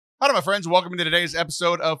Hello, my friends. Welcome to today's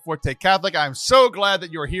episode of Forte Catholic. I'm so glad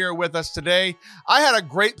that you're here with us today. I had a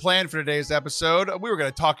great plan for today's episode. We were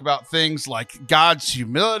going to talk about things like God's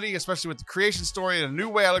humility, especially with the creation story, and a new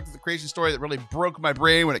way I looked at the creation story that really broke my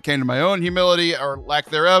brain when it came to my own humility or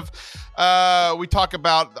lack thereof. We talk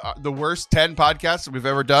about the worst 10 podcasts that we've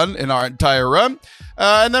ever done in our entire run.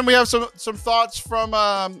 And then we have some thoughts from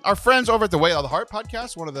our friends over at the Way of the Heart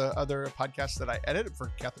podcast, one of the other podcasts that I edit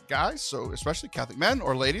for Catholic guys, so especially Catholic men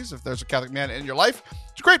or ladies, if there's a Catholic man in your life.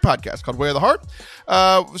 It's a great podcast called Way of the Heart.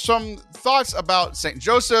 Some thoughts about St.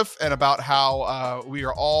 Joseph and about how we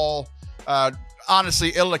are all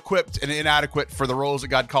honestly ill-equipped and inadequate for the roles that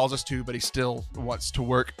God calls us to, but he still wants to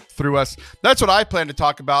work through us. That's what I planned to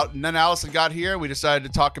talk about. And then Allison got here. We decided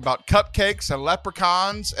to talk about Cupcakes and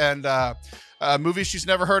Leprechauns and movies she's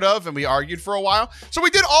never heard of, and we argued for a while. So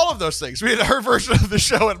we did all of those things. We did her version of the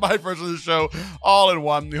show and my version of the show all in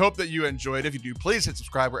one. We hope that you enjoyed. If you do, please hit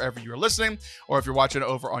subscribe wherever you're listening, or if you're watching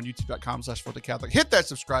over on youtube.com/ForteCatholic, hit that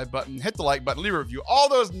subscribe button, hit the like button, leave a review, all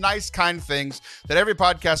those nice, kind things that every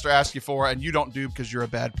podcaster asks you for and you don't do because you're a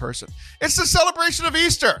bad person. It's the celebration of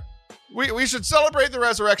Easter. We should celebrate the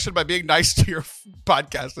resurrection by being nice to your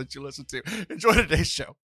podcast that you listen to. Enjoy today's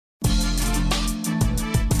show.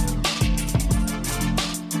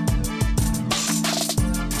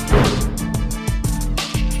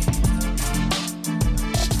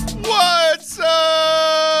 What's up?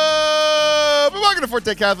 Welcome to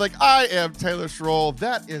Forte Catholic. I am Taylor Schroll.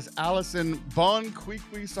 That is Allison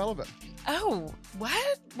Bonquiqui Sullivan. Oh,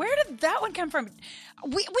 what? Where did that one come from?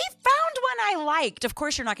 We found one I liked. Of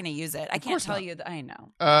course, you're not going to use it. I can't tell you that. I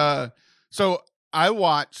know. So I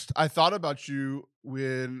thought about you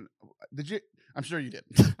when, did you? I'm sure you did.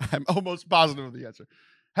 I'm almost positive of the answer.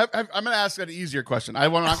 I'm going to ask an easier question.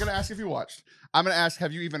 I'm not going to ask if you watched. I'm going to ask,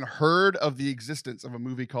 have you even heard of the existence of a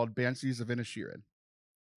movie called Banshees of Inisherin?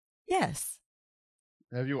 Yes.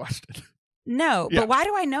 Have you watched it? No, yeah. But why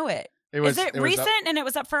do I know it? Is it recent and it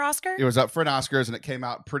was up for Oscar? It was up for an Oscars and it came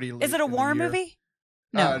out pretty late. Is it a war movie?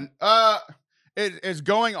 No. It is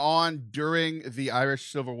going on during the Irish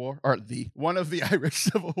Civil War, or one of the Irish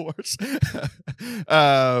Civil Wars.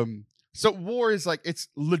 So war is like, it's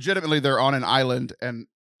legitimately they're on an island and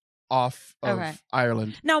off of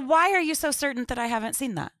Ireland. Now, why are you so certain that I haven't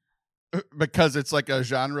seen that? Because it's like a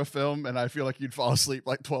genre film, and I feel like you'd fall asleep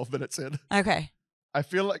like 12 minutes in. Okay. I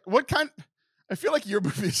feel like your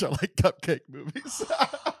movies are like cupcake movies.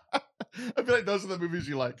 I feel like those are the movies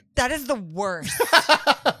you like. That is the worst.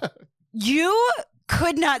 You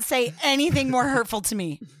could not say anything more hurtful to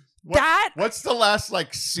me. What's the last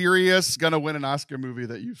like serious gonna win an Oscar movie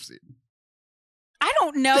that you've seen? I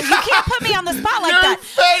don't know. You can't put me on the spot like that.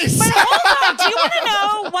 Face. But hold on. Do you want to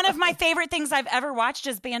know one of my favorite things I've ever watched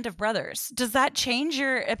is Band of Brothers? Does that change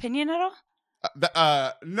your opinion at all?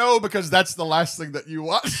 No, because that's the last thing that you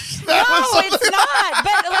watched. No, it's not.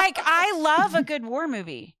 But like, I love a good war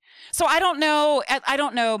movie. So I don't know. I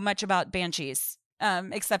don't know much about Banshees.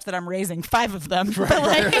 Except that I'm raising 5 of them.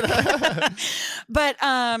 But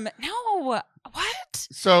no, what?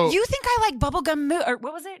 So you think I like bubblegum or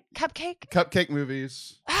what was it? Cupcake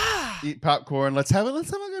movies. Eat popcorn. Let's have a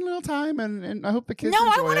good little time, and I hope the kids. No,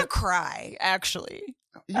 enjoy I want to it. cry. Actually,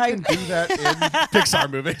 you can do that in Pixar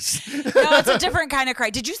movies. No, it's a different kind of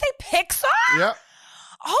cry. Did you say Pixar? Yeah.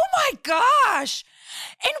 Oh my gosh.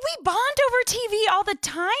 And we bond over TV all the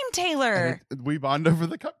time, Taylor. And we bond over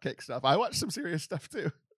the cupcake stuff. I watch some serious stuff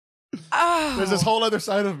too. Oh. There's this whole other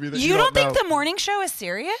side of me that you don't think know. The morning show is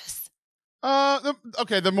serious?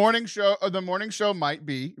 The morning show might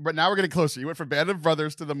be, but now we're getting closer. You went from Band of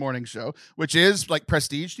Brothers to the morning show, which is like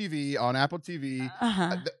prestige TV on Apple TV.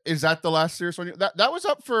 Is that the last serious one? That was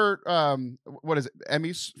up for what is it?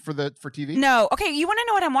 Emmys for TV? No. Okay, you want to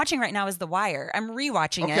know what I'm watching right now is The Wire. I'm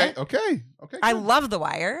rewatching it. Okay. I love The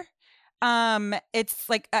Wire. It's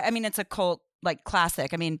like it's a cult like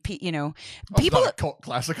classic. I mean, people. It's not a cult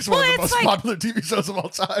classic. It's one of the most popular TV shows of all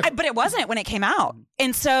time. But it wasn't when it came out,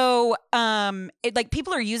 and so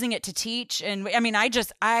people are using it to teach. And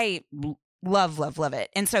I love it.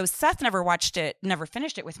 And so Seth never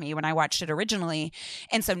finished it with me when I watched it originally.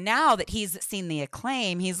 And so now that he's seen the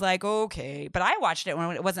acclaim, he's like, okay. But I watched it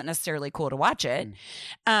when it wasn't necessarily cool to watch it.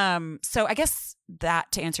 So I guess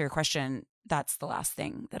that to answer your question, that's the last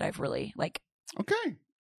thing that I've really like. Okay,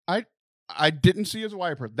 I didn't see as a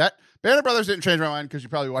Wire person. That Band of Brothers didn't change my mind because you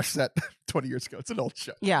probably watched that 20 years ago. It's an old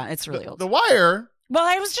show. Yeah, it's really old. The Wire. Well,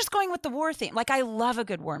 I was just going with the war theme. Like, I love a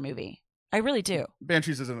good war movie. I really do.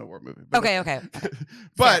 Banshees isn't a war movie. Okay.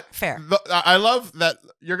 But fair. I love that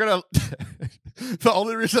you're going to... The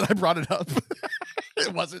only reason I brought it up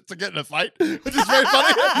It wasn't to get in a fight, which is very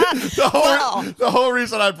funny. The whole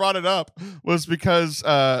reason I brought it up was because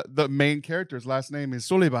the main character's last name is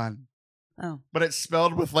Sullivan. Oh. But it's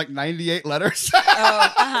spelled with like 98 letters. So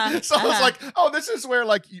I was like, oh, this is where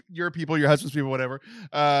like your people, your husband's people, whatever,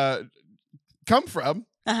 come from.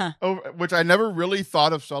 Which I never really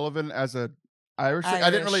thought of Sullivan as a Irish thing. I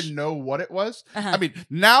didn't really know what it was. I mean,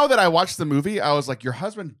 now that I watched the movie, I was like, your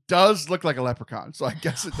husband does look like a leprechaun. So I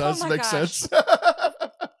guess it does make sense.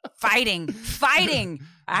 Fighting.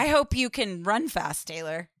 I hope you can run fast,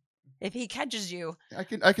 Taylor. If he catches you, I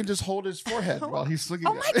can just hold his forehead while he's slinging it.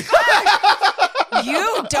 Oh my god!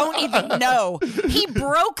 You don't even know. He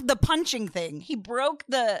broke the punching thing. He broke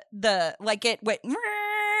the like it went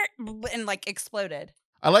and like exploded.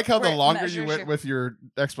 I like how the longer you went with your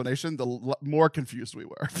explanation, the more confused we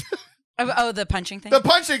were. Oh, the punching thing? The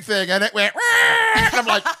punching thing, and it went. And I'm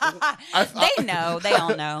like, they know. They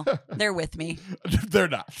all know. They're with me. They're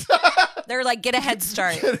not. They're like, get a head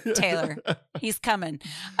start, Taylor. He's coming.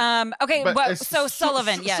 Okay, so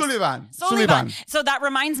Sullivan, yes. Sullivan. So that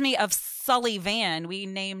reminds me of Sullivan. We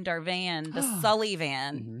named our van the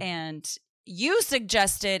Sullivan, and you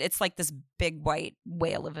suggested it's like this big white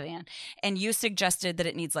whale of a van, and you suggested that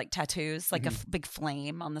it needs like tattoos, like a big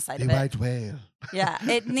flame on the side of it. White whale. Yeah,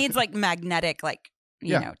 it needs like magnetic, like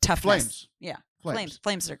you know, toughness. Flames. Yeah,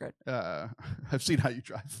 flames are good. I've seen how you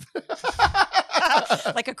drive.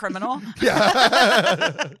 Like a criminal.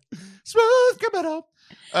 Yeah. Smooth criminal.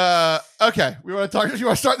 Okay, you want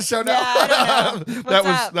to start the show now? Yeah, I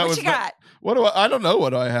don't know. What you got? I don't know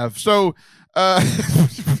what I have. So.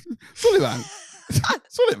 Sullivan.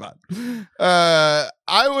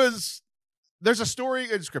 There's a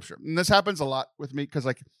story in scripture, and this happens a lot with me because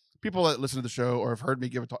like people that listen to the show or have heard me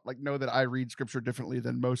give a talk like know that I read scripture differently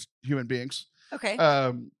than most human beings. Okay.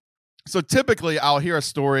 So typically I'll hear a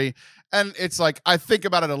story and it's like I think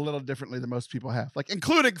about it a little differently than most people have, like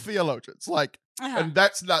including theologians. Like, and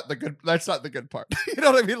that's not the good part. You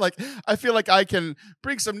know what I mean? Like I feel like I can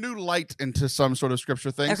bring some new light into some sort of scripture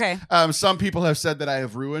things. Okay. Some people have said that I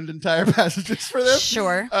have ruined entire passages for them.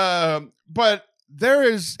 Sure. But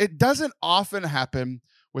it doesn't often happen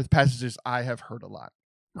with passages I have heard a lot.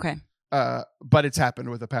 Okay. But it's happened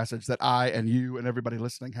with a passage that I and you and everybody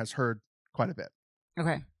listening has heard quite a bit.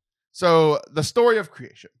 Okay. So the story of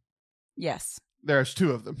creation. Yes. There's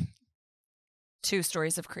two of them. Two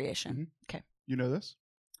stories of creation. Mm-hmm. Okay. You know this?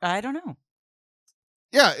 I don't know.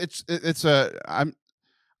 Yeah, I'm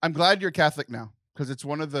glad you're Catholic now because it's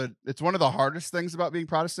one of the hardest things about being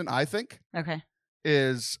Protestant, I think. Okay.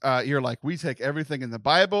 Is you're like, we take everything in the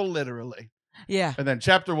Bible literally. Yeah. And then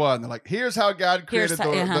chapter 1, they're like, here's how God created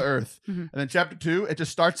the earth. Mm-hmm. And then chapter 2, it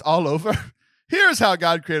just starts all over. Here's how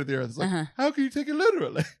God created the earth. It's like, how can you take it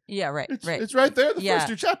literally? Yeah, right. It's right there, the first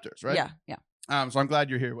two chapters, right? Yeah. So I'm glad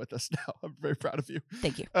you're here with us now. I'm very proud of you.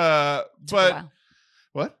 Thank you. But a while.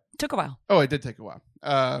 What? Took a while. Oh, it did take a while.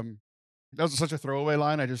 That was such a throwaway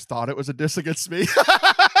line. I just thought it was a diss against me.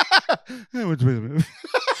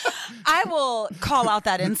 I will call out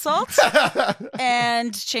that insult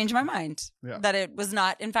and change my mind that it was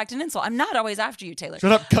not, in fact, an insult. I'm not always after you, Taylor.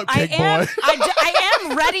 Shut up, cupcake boy. I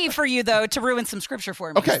am ready for you, though, to ruin some scripture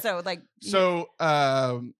for me. Okay. So,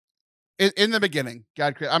 in the beginning,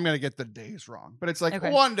 God created. I'm going to get the days wrong, but it's like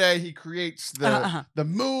one day He creates the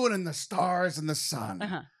moon and the stars and the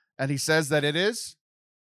sun, and He says that it is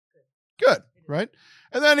good, right?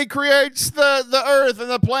 And then He creates the earth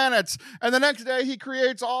and the planets. And the next day He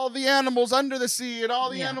creates all the animals under the sea and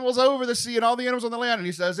all the animals over the sea and all the animals on the land. And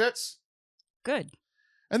He says it's good.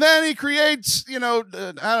 And then He creates,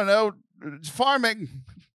 farming.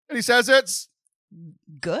 And He says it's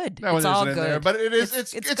good. It's all good. There, but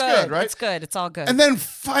it's good, right? It's good. It's all good. And then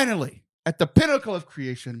finally, at the pinnacle of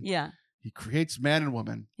creation, He creates man and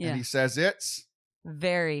woman. And He says it's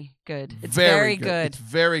very good. It's very good. It's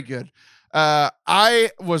very good.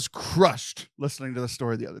 I was crushed listening to the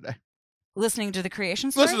story the other day. Listening to the creation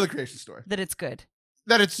story? Listen to the creation story. That it's good.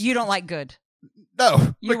 That it's... You don't like good.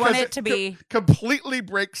 No. You want it to be... completely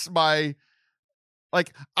breaks my...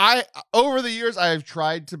 over the years, I have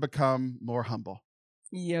tried to become more humble.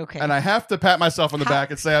 Yeah, okay. And I have to pat myself on the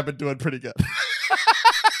back and say I've been doing pretty good.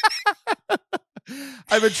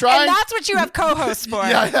 I've been trying... And that's what you have co-hosts for.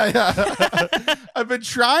 Yeah. I've been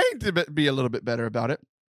trying to be a little bit better about it.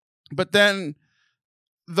 But then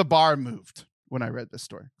the bar moved when I read this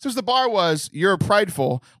story. So the bar was, you're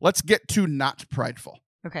prideful. Let's get to not prideful.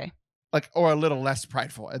 Okay. Or a little less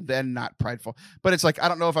prideful and then not prideful. But it's like, I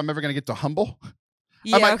don't know if I'm ever going to get to humble.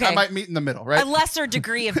 Yeah, I might meet in the middle, right? A lesser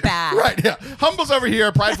degree of bad. Right, yeah. Humble's over here,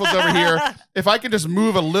 prideful's over here. If I can just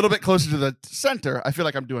move a little bit closer to the center, I feel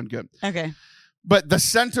like I'm doing good. Okay. But the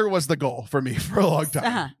center was the goal for me for a long time.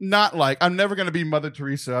 Uh-huh. Not like, I'm never going to be Mother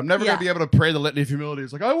Teresa. I'm never going to be able to pray the Litany of Humility.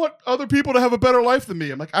 It's like, I want other people to have a better life than me.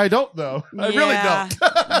 I'm like, I don't, though. I really don't.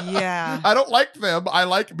 Yeah. I don't like them. I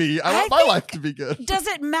like me. I want my life to be good. Does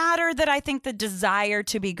it matter that I think the desire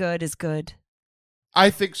to be good is good? I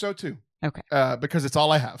think so, too. Okay. Because it's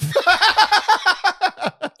all I have.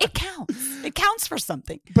 It counts. It counts for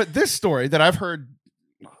something. But this story that I've heard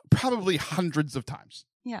probably hundreds of times.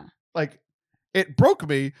 Yeah. Like, it broke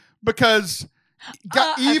me because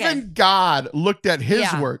God looked at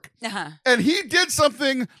his work and he did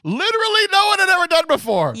something literally no one had ever done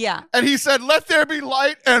before. Yeah. And he said, let there be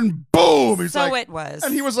light, and boom. He's so like, it was.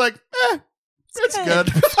 And he was like, it's good.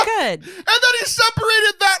 It's good. And then he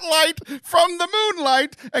separated that light from the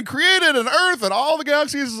moonlight and created an earth and all the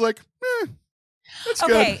galaxies. Is like, it's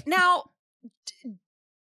good. Okay, now,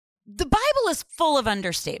 the Bible is full of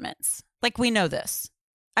understatements. Like, we know this.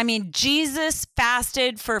 I mean, Jesus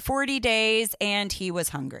fasted for 40 days and he was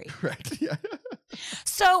hungry. Right. Yeah.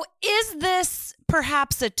 So is this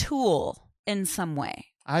perhaps a tool in some way?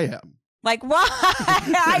 I am. Like, why?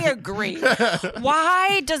 I agree.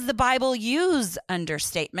 Why does the Bible use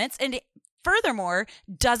understatements? And furthermore,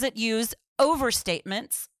 does it use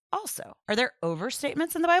overstatements also? Are there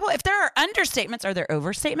overstatements in the Bible? If there are understatements, are there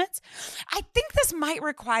overstatements? I think this might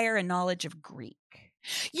require a knowledge of Greek.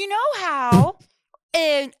 You know how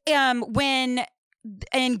when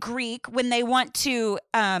in Greek, when they want to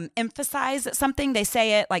emphasize something, they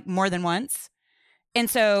say it like more than once. And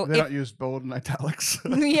so they don't use bold and italics.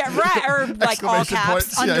 Yeah, right. Or like all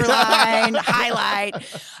caps, points. underline, highlight.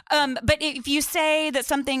 But if you say that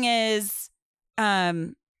something is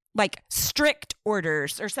like strict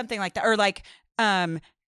orders or something like that, or like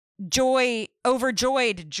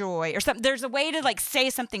overjoyed joy or something, there's a way to like say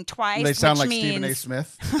something twice. They sound like means... Stephen A.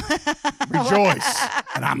 Smith. Rejoice.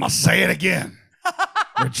 And I'm going to say it again.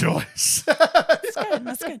 Rejoice. That's good.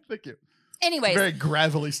 That's good. Thank you. Anyways. Very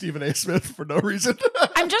gravelly Stephen A. Smith for no reason.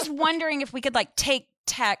 I'm just wondering if we could like take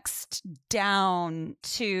text down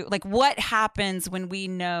to like what happens when we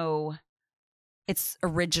know its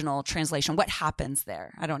original translation. What happens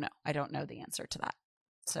there? I don't know. I don't know the answer to that.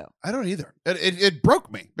 So I don't either. It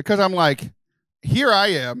broke me because I'm like, here I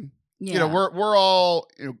am. Yeah. You know, we're all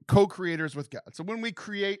co-creators with God. So when we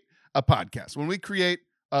create a podcast, when we create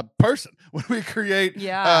a person, when we create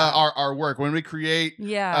our work, when we create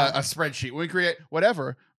a spreadsheet, when we create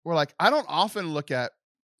whatever, we're like, I look at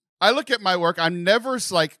my work. I'm never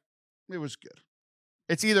like, it was good.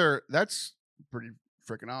 It's either that's pretty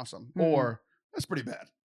freaking awesome or that's pretty bad.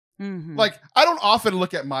 Mm-hmm. Like, I don't often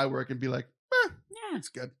look at my work and be like, it's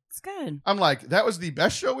good. It's good. I'm like, that was the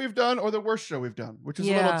best show we've done or the worst show we've done, which is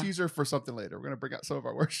a little teaser for something later. We're going to bring out some of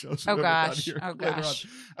our worst shows. Oh, gosh.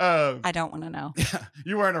 I don't want to know. Yeah,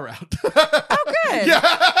 you weren't around. Oh, good. Yay!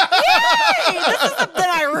 This is something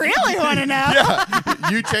I really want to know. Yeah,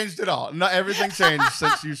 you changed it all. Not everything changed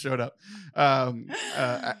since you showed up.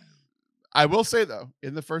 I will say, though,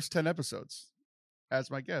 in the first 10 episodes, as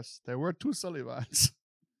my guest, there were 2 Sullivans.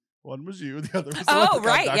 One was you, the other was the Leprechaun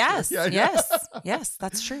right. Doctor. Yes, yes,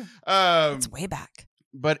 that's true. It's way back.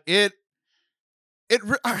 But I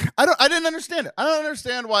didn't understand it. I don't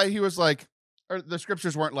understand why he was like, or the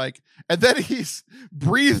scriptures weren't like, and then he's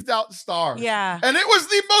breathed out stars. Yeah. And it was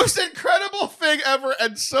the most incredible thing ever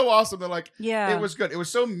and so awesome. They're like, it was good. It was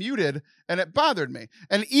so muted and it bothered me.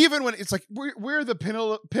 And even when it's like, we're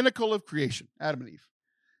the pinnacle of creation, Adam and Eve.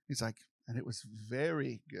 He's like, and it was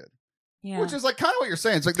very good. Yeah. Which is like kind of what you're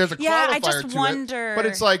saying. It's like there's a qualifier I just to wonder. It, but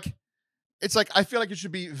it's like I feel like it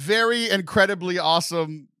should be very incredibly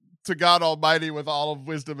awesome to God Almighty with all of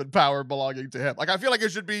wisdom and power belonging to Him. Like I feel like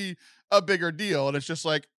it should be a bigger deal, and it's just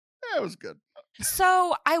like it was good.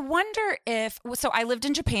 So I wonder if I lived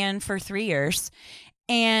in Japan for 3 years,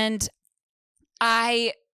 and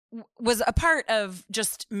I was a part of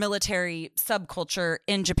just military subculture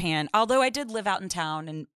in Japan. Although I did live out in town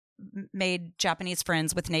and made Japanese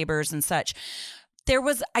friends with neighbors and such.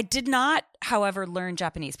 I did not, however, learn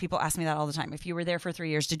Japanese. People ask me that all the time. If you were there for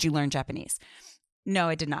 3 years, did you learn Japanese? No,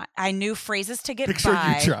 I did not. I knew phrases to get Picture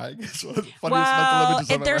by. You trying. It's one of the funniest mental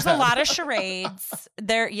images I've there's ever a had. lot of charades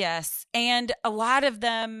there. Yes. And a lot of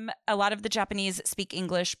the Japanese speak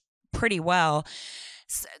English pretty well.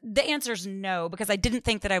 So the answer is no, because I didn't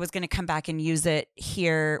think that I was going to come back and use it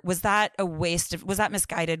here. Was that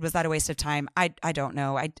misguided? Was that a waste of time? I don't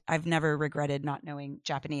know. I've never regretted not knowing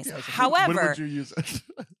Japanese. Yeah, however, when would you use it?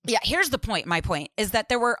 Yeah, here's the point. My point is that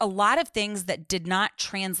there were a lot of things that did not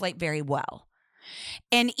translate very well.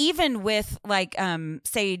 And even with like,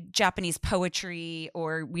 say Japanese poetry,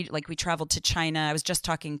 or we traveled to China. I was just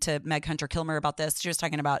talking to Meg Hunter-Kilmer about this. She was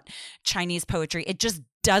talking about Chinese poetry. It just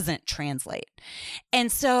doesn't translate.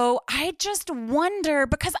 And so I just wonder,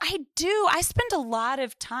 because I spend a lot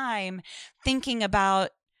of time thinking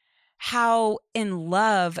about how in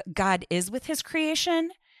love God is with his creation,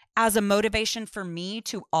 as a motivation for me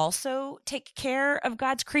to also take care of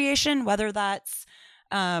God's creation, whether that's,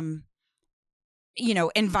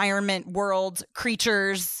 environment, world,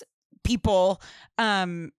 creatures, people.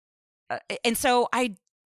 And so I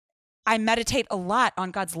meditate a lot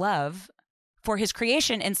on God's love for his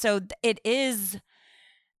creation. And so it is,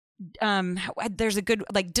 there's a good,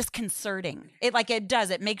 like, disconcerting.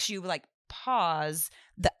 It makes you like pause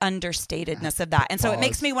the understatedness of that. And so it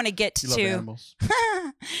makes me want to get to,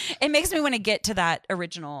 it makes me want to get to that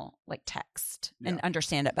original like text and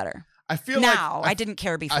understand it better. I feel now, I didn't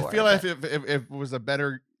care before. I feel like if it was a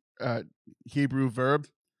better Hebrew verb,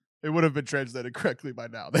 it would have been translated correctly by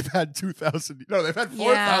now. They've had 2,000. No, they've had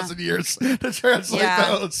 4,000 years to translate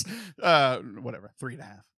those. 3.5, whatever.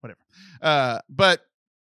 But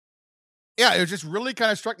yeah, it just really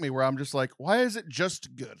kind of struck me where I'm just like, why is it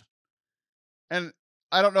just good? And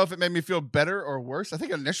I don't know if it made me feel better or worse. I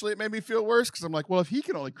think initially it made me feel worse because I'm like, well, if he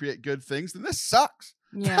can only create good things, then this sucks.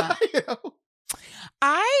 Yeah.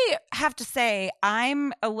 I have to say,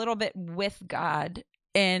 I'm a little bit with God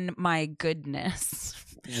in my goodness.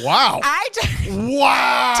 Wow.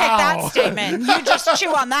 Wow. Take that statement. You just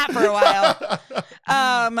chew on that for a while.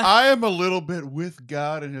 I am a little bit with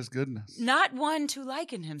God and his goodness. Not one to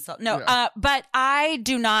liken himself. No, but I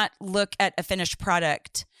do not look at a finished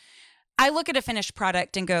product. I look at a finished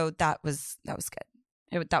product and go, that was good.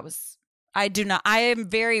 I am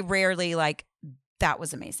very rarely like, that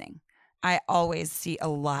was amazing. I always see a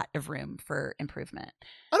lot of room for improvement.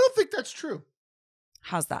 I don't think that's true.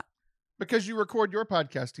 How's that? Because you record your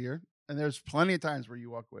podcast here, and there's plenty of times where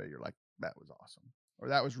you walk away, you're like, that was awesome. Or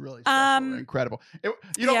that was really special or incredible.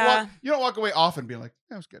 You don't walk away often being like,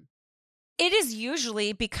 that was good. It is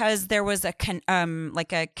usually because there was a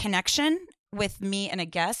connection with me and a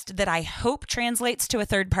guest that I hope translates to a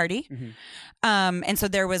third party. Mm-hmm. And so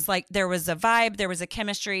there was a vibe, there was a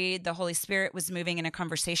chemistry, the Holy Spirit was moving in a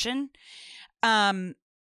conversation. When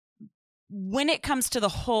it comes to the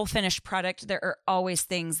whole finished product, there are always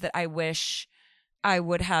things that I wish I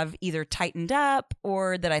would have either tightened up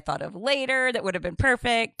or that I thought of later that would have been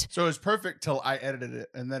perfect. So it was perfect till I edited it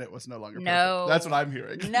and then it was no longer perfect. That's what I'm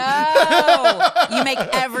hearing. No. You make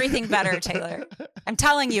everything better, Taylor. I'm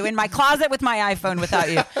telling you, in my closet with my iPhone without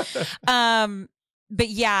you. But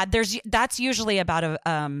yeah, that's usually about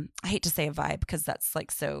I hate to say a vibe because that's like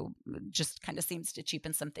so just kind of seems to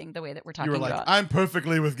cheapen something the way that we're talking about. You were like, I'm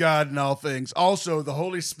perfectly with God in all things. Also, the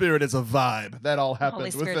Holy Spirit is a vibe. That all happened.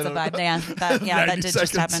 Holy Spirit's a vibe. That did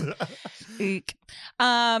just happen.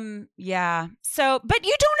 Yeah. So, but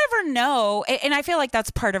you don't ever know. And I feel like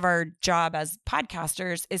that's part of our job as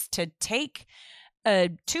podcasters is to take a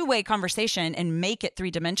two-way conversation and make it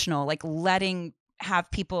three-dimensional, like letting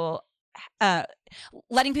people have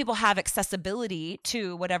accessibility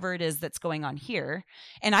to whatever it is that's going on here.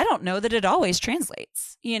 And I don't know that it always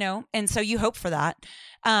translates, and so you hope for that.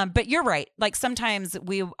 But you're right. Like sometimes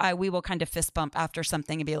we will kind of fist bump after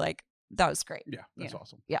something and be like, that was great. Yeah. That's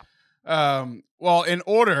awesome. Yeah. Well, in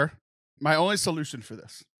order, my only solution for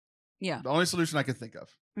this, the only solution I can think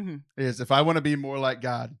of is if I want to be more like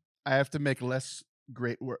God, I have to make less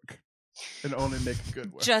great work. And only make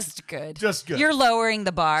good work. Just good. You're lowering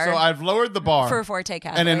the bar. So I've lowered the bar. For Forte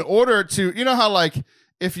Catholic. And in order to, you know how like,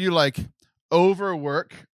 if you like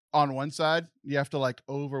overwork on one side, you have to like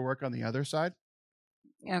overwork on the other side?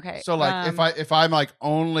 Okay. So like if I'm like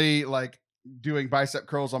only like doing bicep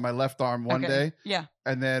curls on my left arm one day. Yeah.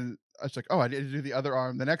 And then it's like, I need to do the other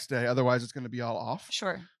arm the next day. Otherwise it's going to be all off.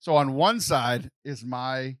 Sure. So on one side is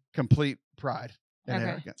my complete pride and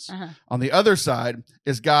arrogance. On the other side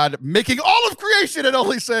is God making all of creation and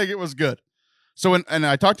only saying it was good. So and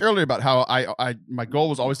I talked earlier about how my goal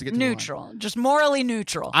was always to get to neutral, just morally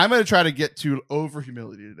neutral. I'm going to try to get to over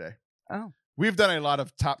humility today. Oh, we've done a lot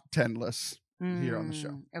of top 10 lists here on the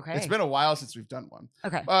show. Okay, it's been a while since we've done one.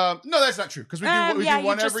 Okay, no, that's not true because we do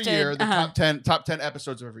one every year. The top 10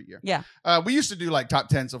 episodes of every year. Yeah, we used to do like top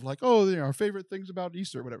 10s of like our favorite things about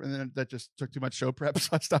Easter or whatever, and then that just took too much show prep, so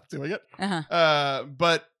I stopped doing it.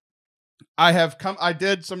 But I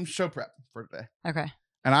did some show prep for today. Okay,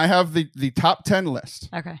 and I have the top 10 list.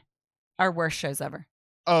 Okay, our worst shows ever.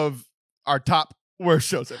 Of our top worst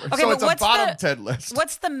shows ever. Okay, so it's a bottom 10 list.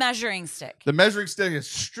 What's the measuring stick? The measuring stick is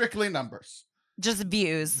strictly numbers. Just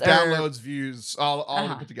views. Downloads, views, all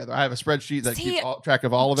of it put together. I have a spreadsheet that keeps track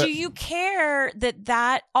of all of it. Do you care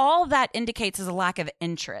that all that indicates is a lack of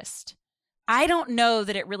interest? I don't know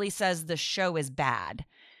that it really says the show is bad.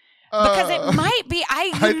 Because it might be.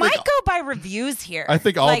 You might go by reviews here. I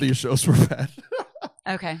think all these shows were bad.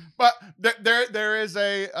 Okay. But there is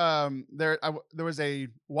a there was a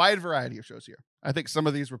wide variety of shows here. I think some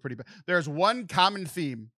of these were pretty bad. There's one common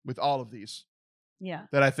theme with all of these. Yeah.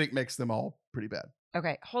 That I think makes them all pretty bad.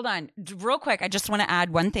 Okay, hold on. Real quick, I just want to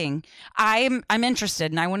add one thing. I'm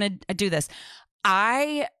interested and I want to do this.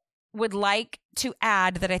 I would like to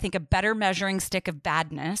add that I think a better measuring stick of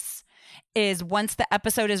badness is once the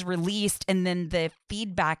episode is released and then the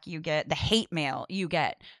feedback you get, the hate mail you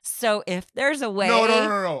get. So if there's a way...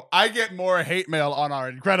 No. I get more hate mail on our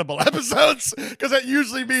incredible episodes because that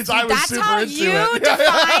usually means I was super into it. That's how you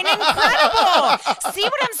define incredible. See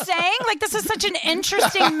what I'm saying? Like, this is such an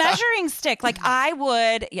interesting measuring stick. Like, I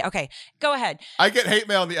would... Yeah, okay, go ahead. I get hate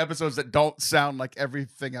mail on the episodes that don't sound like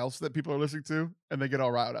everything else that people are listening to, and they get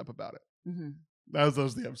all riled up about it. Mm-hmm. Those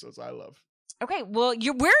are the episodes I love. Okay, well,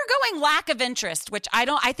 we're going lack of interest, which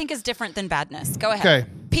I think is different than badness. Go ahead. Okay.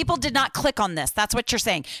 People did not click on this. That's what you're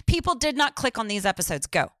saying. People did not click on these episodes.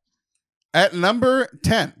 Go. At number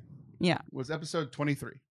 10 yeah, was episode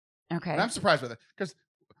 23. Okay. And I'm surprised with it because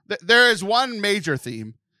there is one major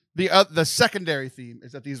theme. The secondary theme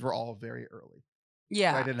is that these were all very early.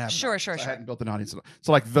 Yeah. So I didn't have sure. I hadn't built an audience.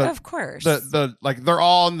 So like of course. They're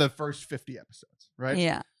all in the first 50 episodes, right?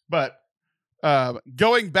 Yeah. But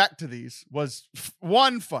going back to these was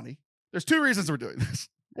one, funny. There's two reasons we're doing this.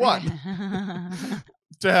 One,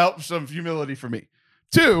 to help some humility for me.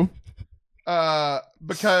 Two,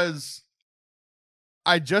 because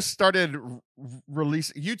I just started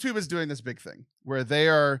releasing. YouTube is doing this big thing where they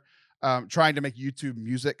are trying to make YouTube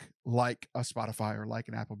music like a Spotify or like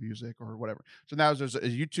an Apple Music or whatever. So now there's a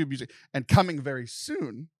YouTube music, and coming very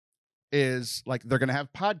soon is like they're going to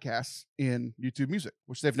have podcasts in YouTube Music,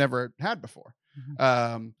 which they've never had before.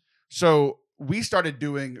 Mm-hmm. So we started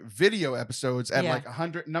doing video episodes at like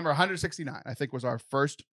number 169, I think was our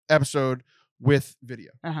first episode with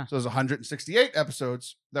video. So there's 168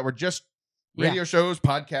 episodes that were just radio shows,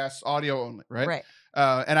 podcasts, audio only, right? Right.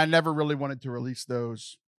 And I never really wanted to release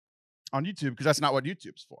those on YouTube because that's not what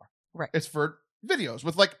YouTube's for. Right. It's for videos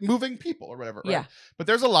with like moving people or whatever. Right? Yeah. But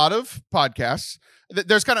there's a lot of podcasts.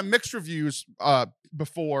 There's kind of mixed reviews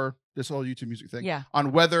before this whole YouTube music thing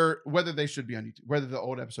on whether they should be on YouTube, whether the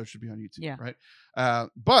old episodes should be on YouTube. Yeah. Right.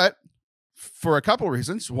 But for a couple of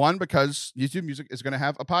reasons. One, because YouTube Music is going to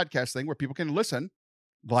have a podcast thing where people can listen,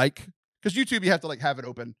 like, because YouTube, you have to like have it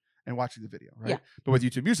open and watching the video, right? Yeah. But with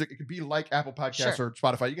YouTube Music, it could be like Apple Podcasts or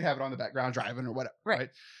Spotify. You can have it on the background driving or whatever, right?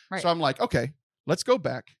 So I'm like, okay, let's go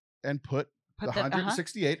back and put the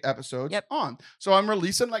 168 episodes on. So I'm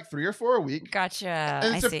releasing like 3 or 4 a week. Gotcha.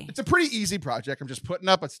 And it's a pretty easy project. I'm just putting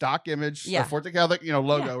up a stock image, a Forte Catholic,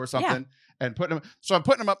 logo or something, and putting them. So I'm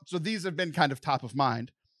putting them up. So these have been kind of top of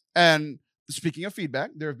mind. And speaking of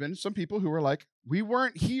feedback, there have been some people who were like, we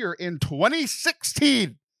weren't here in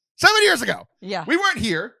 2016, 7 years ago. Yeah. We weren't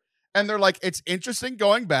here. And they're like, it's interesting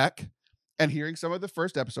going back and hearing some of the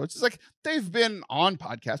first episodes. It's like, they've been on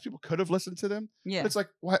podcasts. People could have listened to them. Yeah. It's like,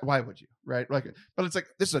 why would you? Right. Like, but it's like,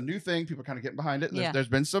 this is a new thing. People are kind of getting behind it. There's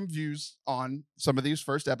been some views on some of these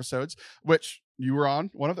first episodes, which you were on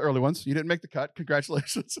one of the early ones. You didn't make the cut.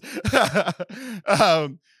 Congratulations.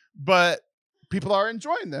 But people are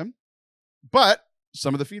enjoying them. But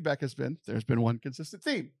some of the feedback has been, there's been one consistent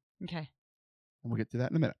theme. Okay. And we'll get to that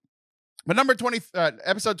in a minute. But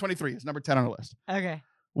episode 23 is number 10 on our list. Okay.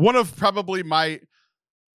 One of probably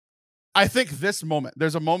I think there's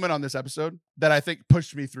a moment on this episode that I think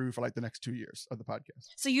pushed me through for like the next 2 years of the podcast.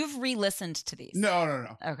 So you've re-listened to these?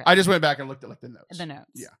 No. Okay. I just went back and looked at like the notes. The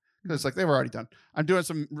notes. Yeah. Because it's like they were already done. I'm doing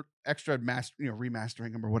some extra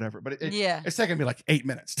remastering them or whatever. But it's taken me like 8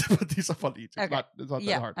 minutes to put these up on YouTube. Okay. It's not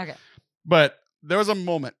that hard. Okay. But there was a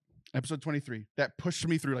moment, episode 23, that pushed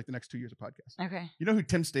me through like the next 2 years of podcast. Okay. You know who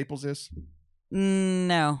Tim Staples is?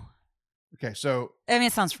 No. Okay, so I mean,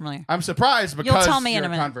 it sounds familiar. I'm surprised because you'll tell me you're in a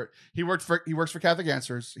minute. Convert. He works for Catholic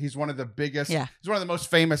Answers. He's one of the biggest. Yeah. He's one of the most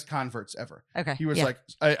famous converts ever. Okay. He was like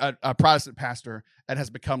a Protestant pastor and has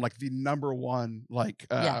become like the number one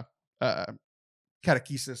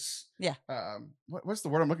catechesis. Yeah. What's the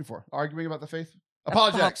word I'm looking for? Arguing about the faith.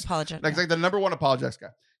 Apologetics. Apologetic. Like the number one apologetics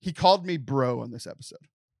guy. He called me bro on this episode.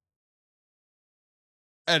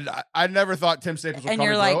 And I never thought Tim Staples would call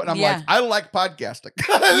me bro. And I'm like, I like podcasting.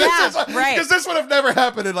 Right. Because this would have never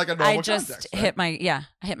happened in like a normal context. I just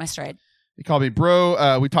hit my stride. He called me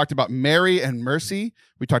bro. We talked about Mary and mercy.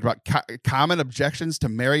 We talked about common objections to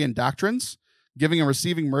Marian doctrines. giving and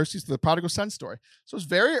receiving mercies to the prodigal son story. So it was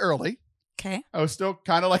very early. Okay. I was still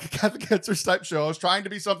kind of like a Catholic Answers type show. I was trying to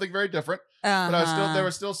be something very different, but there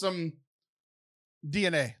was still some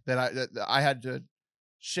DNA that I had to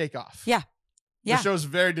shake off. Yeah. Yeah. The show's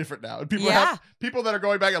very different now. And people that are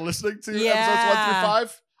going back and listening to episodes 1 through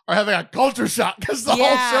 5 are having a culture shock because the whole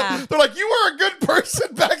show, they're like, you were a good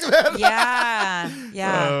person back then.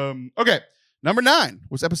 Yeah. Okay. Number 9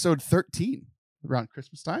 was episode 13. Around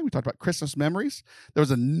Christmas time, we talked about Christmas memories. There was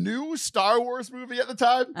a new Star Wars movie at the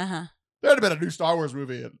time. There had been a new Star Wars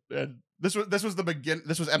movie, and this was the begin.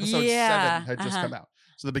 This was episode 7 had just come out,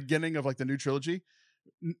 so the beginning of like the new trilogy.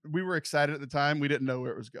 We were excited at the time. We didn't know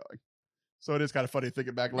where it was going, so it is kind of funny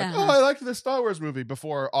thinking back, like, oh, I liked this Star Wars movie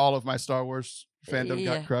before all of my Star Wars fandom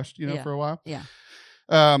got crushed, for a while. Yeah.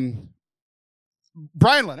 Brian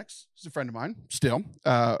Lennox is a friend of mine. Still,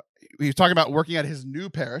 he was talking about working at his new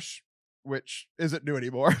parish, which isn't new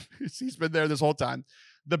anymore. He's been there this whole time.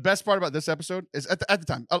 The best part about this episode is at the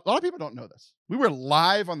time, a lot of people don't know this. We were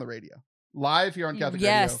live on the radio, live here on Catholic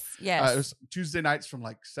Radio. Yes. It was Tuesday nights from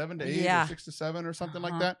like 7 to 8 or 6 to 7 or something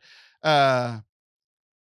like that.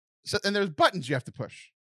 So, and there's buttons you have to push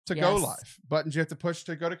to go live. Buttons you have to push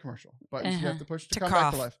to go to commercial. Buttons you have to push to come cough.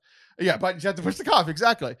 back to life. Yeah, buttons you have to push to cough.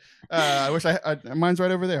 Exactly. I wish mine's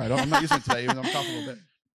right over there. I'm not using it today, even though I'm coughing a little bit.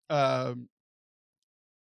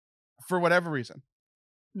 For whatever reason,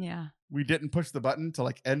 we didn't push the button to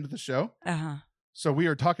like end the show. So we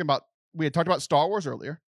had talked about Star Wars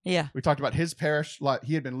earlier. Yeah. We talked about his parish.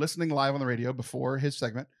 He had been listening live on the radio before his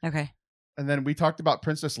segment. Okay. And then we talked about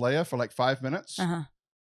Princess Leia for like 5 minutes.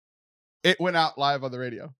 It went out live on the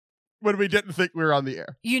radio when we didn't think we were on the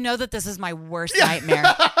air. You know that this is my worst nightmare.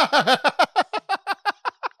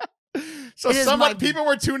 So people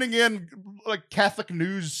were tuning in, like Catholic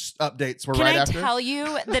news updates were right after. Can I tell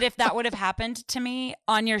you that if that would have happened to me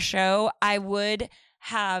on your show, I would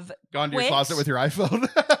have gone to your closet with your iPhone?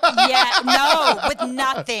 With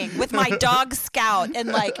nothing. With my dog Scout and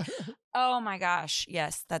like, oh my gosh.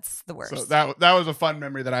 Yes, that's the worst. So that was a fun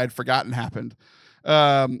memory that I had forgotten happened.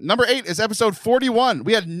 Number 8 is episode 41.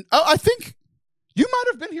 We had, I think you might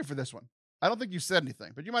have been here for this one. I don't think you said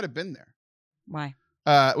anything, but you might have been there. Why?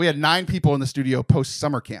 We had 9 people in the studio post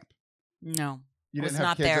summer camp. No. You didn't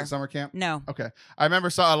have kids at summer camp? No. Okay. I remember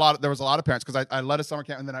there was a lot of parents because I led a summer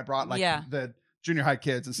camp and then I brought the junior high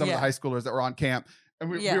kids and some of the high schoolers that were on camp. And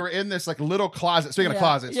we were in this like little closet. Speaking of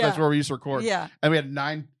closets, that's where we used to record. Yeah. And we had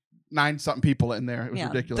nine something people in there. It was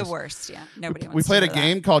ridiculous. The worst. Yeah. Nobody wants We played to a do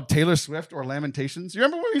game called Taylor Swift or Lamentations. You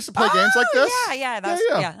remember when we used to play games like this?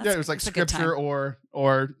 Yeah. It was like scripture or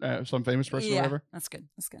some famous person or whatever. That's good.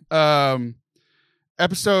 That's good.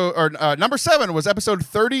 Number 7 was episode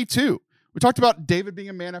 32. We talked about David being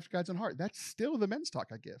a man after God's own heart. That's still the men's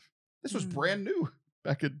talk I give. This was brand new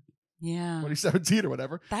back in 2017 or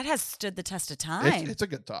whatever. That has stood the test of time. It's a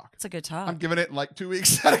good talk. It's a good talk. I'm giving it in like 2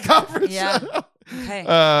 weeks at a conference. Yeah. Okay.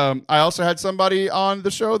 I also had somebody on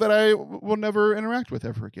the show that I will never interact with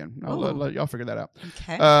ever again. I'll let y'all figure that out.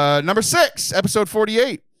 Okay. Number 6, episode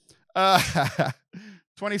 48.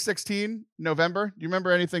 2016, November. Do you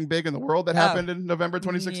remember anything big in the world that happened in November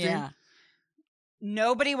 2016? Yeah.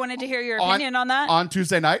 Nobody wanted to hear your opinion on that? On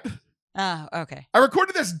Tuesday night. Oh, okay. I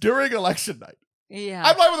recorded this during election night. Yeah.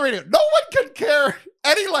 I'm live on the radio. No one can care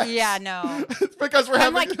any less. Yeah, no. Because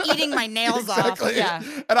I'm like eating my nails off. Yeah.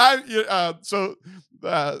 And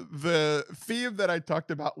the theme that I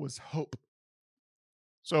talked about was hope.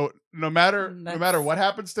 So no matter what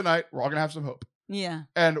happens tonight, we're all going to have some hope. Yeah.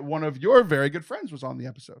 And one of your very good friends was on the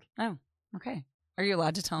episode. Oh, okay. Are you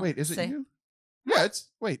allowed to tell? Wait, is it you? Yeah, is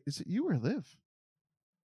it you or Liv?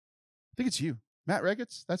 I think it's you. Matt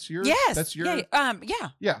Regetz? That's your... Yes. That's your... Yeah.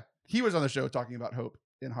 Yeah. He was on the show talking about hope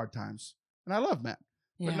in hard times. And I love Matt.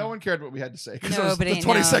 But no one cared what we had to say. Nobody. It was the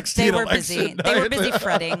 2016 They were busy. They were busy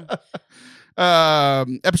fretting.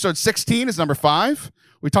 Episode 16 is number 5.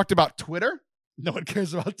 We talked about Twitter. No one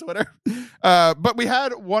cares about Twitter. But we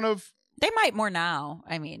had one of... They might more now.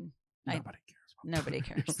 I mean... Nobody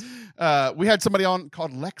cares. We had somebody on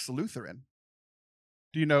called Lex Lutheran.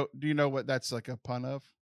 Do you know what that's like a pun of?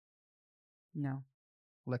 No.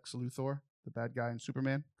 Lex Luthor, the bad guy in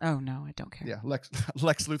Superman. Oh no, I don't care. Yeah, Lex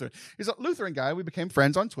Lutheran. He's a Lutheran guy. We became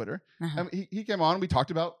friends on Twitter. And he came on and we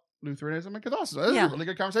talked about Lutheranism and Catholicism. It was a really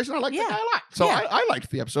good conversation. I liked the guy a lot. So I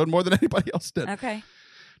liked the episode more than anybody else did. Okay.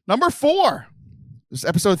 Number 4. This is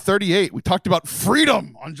episode 38. We talked about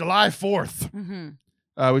freedom on July 4th.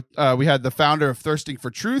 We had the founder of Thirsting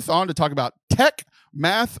for Truth on to talk about tech,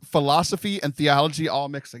 math, philosophy, and theology all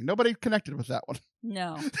mixing. Nobody connected with that one.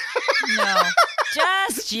 No.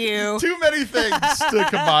 Just you. Too many things to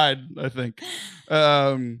combine, I think.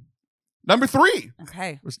 Number 3.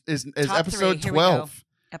 Okay. Is Top episode 3. 12.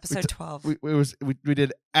 Episode 12. We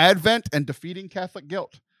did Advent and defeating Catholic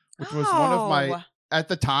guilt, which was one of my, at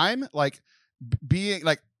the time, like being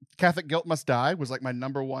like Catholic guilt must die was like my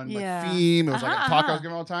number one like theme. It was like a talk I was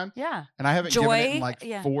giving all the time. Yeah. And I haven't given it in like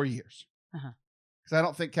 4 years. Because I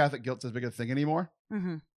don't think Catholic guilt's as big a thing anymore.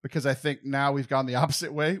 Because I think now we've gone the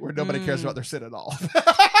opposite way where nobody cares about their sin at all.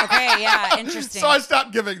 Okay, yeah, interesting. So I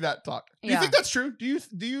stopped giving that talk. Do you Yeah. think that's true? Do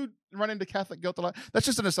you run into Catholic guilt a lot? That's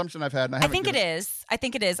just an assumption I've had. And I think it is. I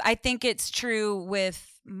think it is. I think it's true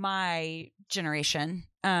with my generation.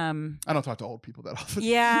 I don't talk to old people that often.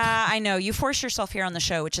 Yeah, I know. You force yourself here on the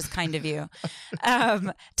show, which is kind of you,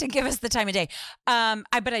 to give us the time of day.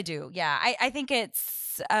 But I do. Yeah, I think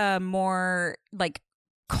it's more like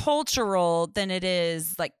cultural than it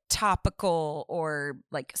is like topical or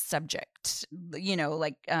like subject, you know,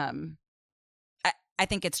 like I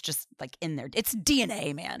think it's just like in there. It's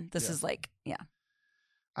DNA, man. This is like,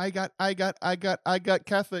 I got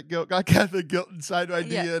Catholic guilt. Got Catholic guilt inside my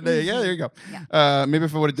DNA. Yeah, there you go. Yeah. Maybe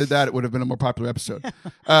if I would have did that, it would have been a more popular episode.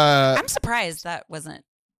 I'm surprised that wasn't.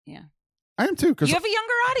 Yeah, I am too. Because you have a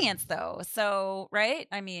younger audience, though. So right,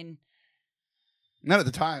 I mean, not at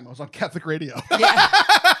the time. I was on Catholic radio. Yeah,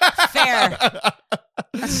 fair.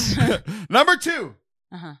 Number 2.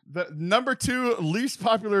 The number 2 least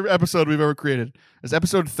popular episode we've ever created is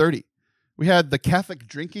episode 30. We had the Catholic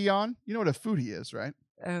drinky on. You know what a foodie is, right?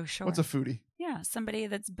 Oh, sure. What's a foodie? Yeah, somebody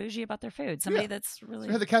that's bougie about their food. Somebody that's really. So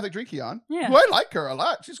we had the Catholic drinky on. Yeah. Who I like her a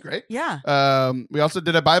lot. She's great. Yeah. We also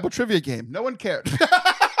did a Bible trivia game. No one cared.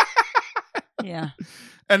 Yeah.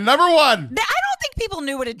 And number 1. I don't think people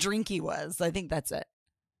knew what a drinky was. I think that's it.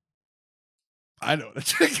 I know what a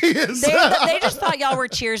drinky is. They just thought y'all were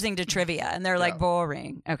cheersing to trivia, and they're like,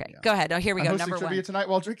 boring. Okay, go ahead. Oh, here we go. Number 1. Trivia tonight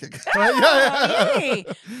while drinking. Yay.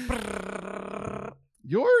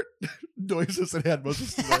 Your noises and hand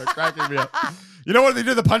motions are cracking me up. You know when they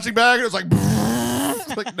did the punching bag? It was like,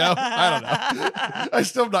 like no, I don't know. I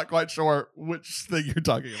still am not quite sure which thing you're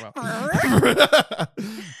talking about.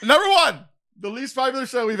 Number 1, the least popular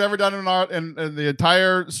show we've ever done in the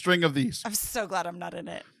entire string of these. I'm so glad I'm not in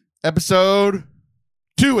it. Episode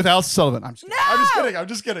 2 with Allison Sullivan. I'm just No! I'm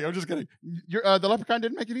just kidding. The Leprechaun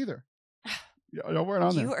didn't make it either. You weren't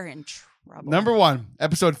on there. You are in trouble. Number 1,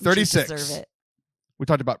 episode 36. You deserve it. We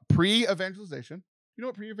talked about pre-evangelization. You know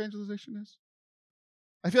what pre-evangelization is?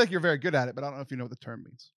 I feel like you're very good at it, but I don't know if you know what the term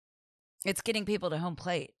means. It's getting people to home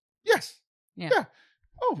plate. Yes. Yeah.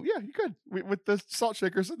 Oh, yeah, you could. With the salt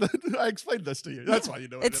shakers. I explained this to you. That's why you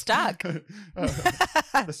know It's stuck.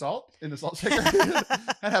 The salt in the salt shaker.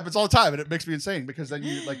 That happens all the time, and it makes me insane because then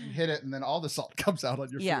you hit it, and then all the salt comes out on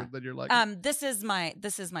your food. Then you're like, this is my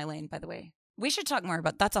lane, by the way. We should talk more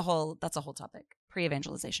about that's a whole topic.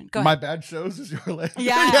 Pre-evangelization. Go ahead. My bad shows is your lane.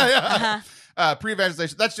 Yeah.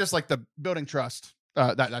 Pre-evangelization. That's just like the building trust,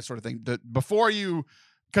 that sort of thing. Before you,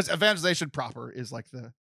 because evangelization proper is like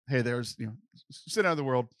the, hey, there's, sin out of the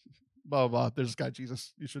world, blah, blah, blah. There's this guy,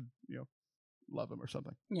 Jesus. You should, love him or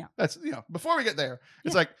something. Yeah. That's, before we get there,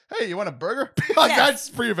 it's like, hey, you want a burger? That's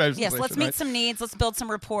pre-evangelization. Yes, let's meet some needs. Let's build some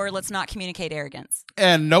rapport. Let's not communicate arrogance.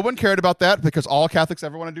 And no one cared about that because all Catholics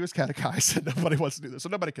ever want to do is catechize, and nobody wants to do this. So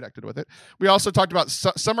nobody connected with it. We also talked about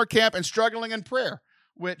summer camp and struggling in prayer,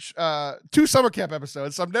 which 2 summer camp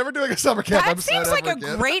episodes. So I'm never doing a summer camp episode. That seems like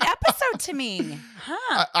again. A great episode to me.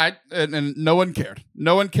 Huh. And no one cared.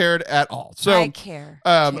 No one cared at all. So I care,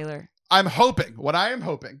 Taylor. What I am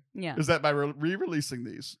hoping is that by re-releasing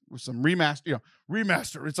these with some remaster,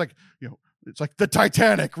 it's like, it's like the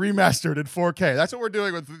Titanic remastered in 4K. That's what we're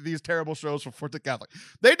doing with these terrible shows from Forte Catholic.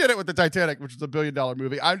 They did it with the Titanic, which is a $1 billion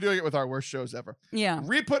movie. I'm doing it with our worst shows ever. Yeah.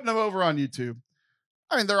 Re-putting them over on YouTube.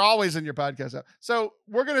 I mean, they're always in your podcast app. So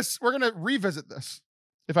we're gonna revisit this,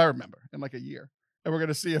 if I remember, in like a year. And we're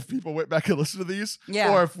gonna see if people went back and listened to these,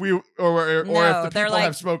 or if we, or if the people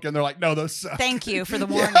have spoken, they're like, no, those suck. Thank you for the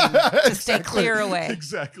warning to stay clear away.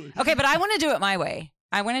 Exactly. Okay, but I want to do it my way.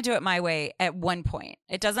 I want to do it my way at one point.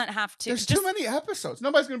 It doesn't have to. There's too many episodes.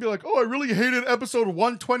 Nobody's gonna be like, oh, I really hated episode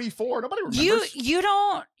 124. Nobody remembers. You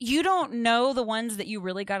don't know the ones that you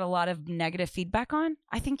really got a lot of negative feedback on.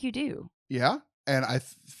 I think you do. Yeah, and I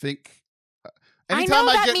think anytime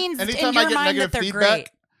I get negative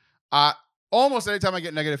feedback, almost anytime I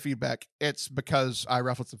get negative feedback, it's because I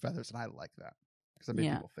ruffled some feathers, and I like that because I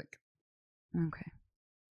make people think. Okay.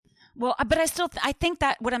 Well, but I think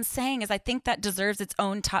that what I'm saying is I think that deserves its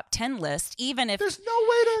own top 10 list, even if there's no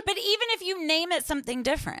way to. But even if you name it something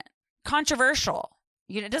different, controversial,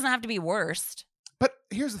 it doesn't have to be worst. But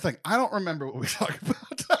here's the thing: I don't remember what we talked about.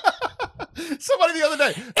 Somebody the other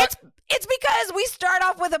day. It's because we start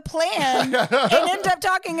off with a plan and end up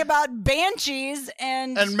talking about banshees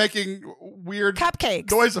and making weird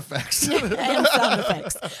cupcakes, noise effects, and sound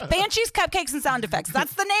effects. Banshees, cupcakes, and sound effects.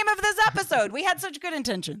 That's the name of this episode. We had such good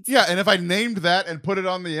intentions. Yeah, and if I named that and put it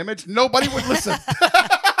on the image, nobody would listen.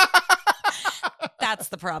 That's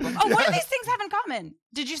the problem. Oh, what do these things have in common?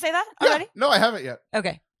 Did you say that already? No, I haven't yet.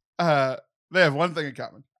 Okay. They have one thing in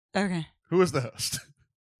common. Okay. Who is the host?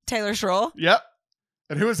 Taylor Schroll. Yep.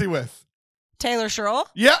 And who is he with? Taylor Schroll.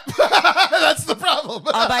 Yep. That's the problem.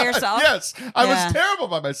 All by yourself? Yes. I was terrible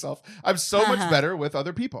by myself. I'm so much better with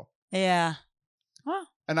other people. Yeah. Well.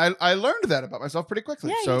 And I learned that about myself pretty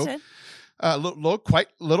quickly. Yeah, you did. Quite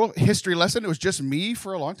little history lesson. It was just me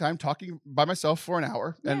for a long time talking by myself for an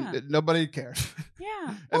hour, and nobody cared.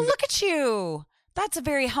 Yeah. Well, look at you. That's a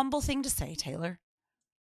very humble thing to say, Taylor.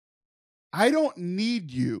 I don't need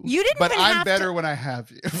you. You didn't but even I'm have better to... when I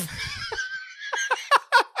have you.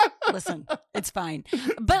 Listen, it's fine.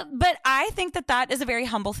 But I think that is a very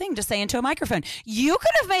humble thing to say into a microphone. You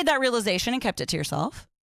could have made that realization and kept it to yourself.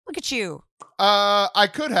 Look at you. I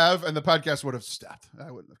could have, and the podcast would have stopped. I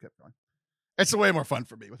wouldn't have kept going. It's way more fun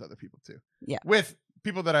for me with other people too. Yeah. With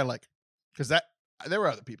people that I like. Because there were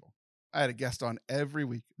other people. I had a guest on every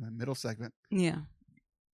week in the middle segment. Yeah.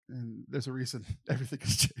 And there's a reason everything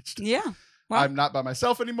has changed. Yeah. Well, I'm not by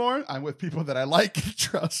myself anymore. I'm with people that I like and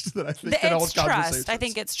trust, that I think can hold conversations. I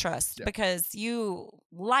think it's trust because you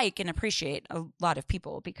like and appreciate a lot of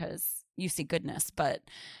people because you see goodness. But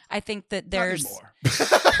I think that there's... Not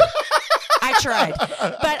anymore. I tried.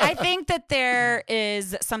 But I think that there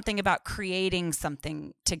is something about creating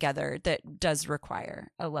something together that does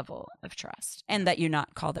require a level of trust, and that you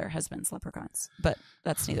not call their husbands leprechauns. But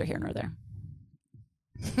that's neither here nor there.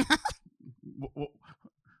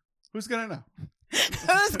 Who's going to know?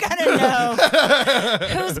 Who's going to know?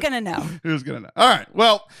 Who's going to know? Who's going to know? All right.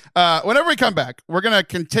 Well, whenever we come back, we're going to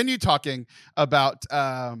continue talking about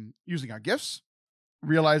using our gifts,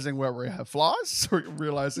 realizing where we have flaws,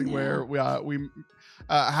 realizing where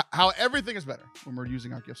how everything is better when we're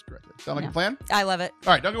using our gifts correctly. Sound like a plan? I love it.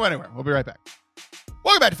 All right. Don't go anywhere. We'll be right back.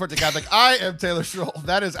 Welcome back to Forte Catholic. I am Taylor Schroll.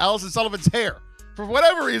 That is Allison Sullivan's hair. For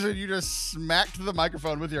whatever reason, you just smacked the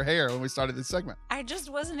microphone with your hair when we started this segment. I just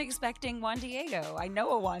wasn't expecting Juan Diego. I know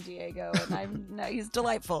a Juan Diego, and he's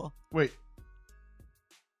delightful. Wait.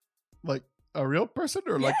 Like a real person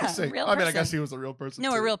or like the same? Real I mean, person. I guess he was a real person.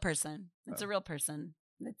 No, too. a real person. It's a real person.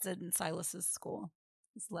 It's in Silas's school.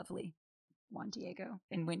 It's lovely. Juan Diego.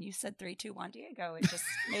 And when you said 3-2 Juan Diego, it just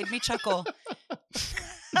made me chuckle.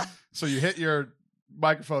 So you hit your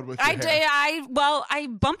microphone with your hair. I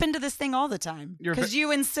bump into this thing all the time because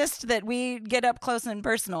you insist that we get up close and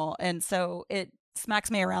personal, and so it smacks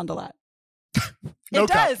me around a lot. No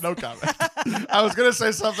comment. I was gonna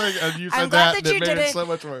say something and you said that and it made it so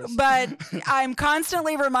much worse. But I'm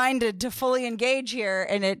constantly reminded to fully engage here,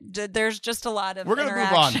 and there's just a lot of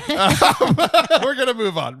interaction. We're gonna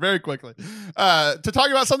move on very quickly to talk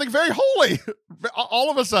about something very holy all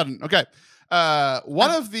of a sudden. Okay.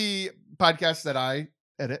 One of the podcasts that I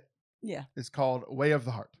edit is called Way of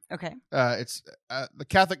the Heart. Okay. It's the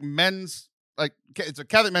Catholic men's it's a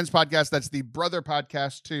Catholic men's podcast that's the brother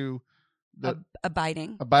podcast to the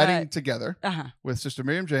Abiding Together with Sister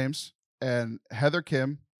Miriam James and Heather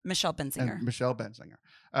Kim, Michelle Benzinger.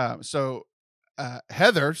 So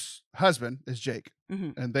Heather's husband is Jake,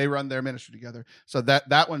 and they run their ministry together. So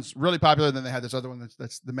that one's really popular. Then they had this other one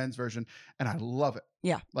that's the men's version, and I love it.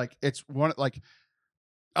 Yeah, like it's one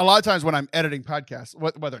a lot of times when I'm editing podcasts,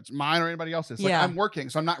 whether it's mine or anybody else's, I'm working,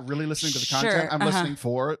 so I'm not really listening to the content. I'm listening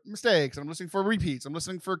for mistakes. I'm listening for repeats. I'm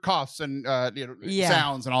listening for coughs and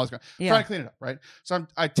sounds and all this. Trying to clean it up, right? So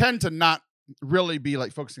I tend to not really be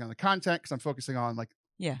focusing on the content because I'm focusing on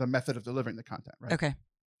the method of delivering the content, right? Okay.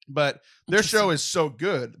 But their show is so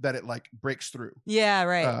good that it breaks through. Yeah,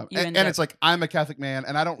 right. And it's I'm a Catholic man,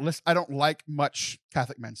 and I don't like much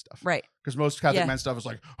Catholic men stuff, right? Because most Catholic men stuff is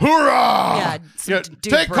hoorah! Yeah,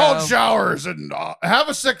 take cold showers and have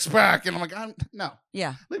a 6-pack, and I'm no,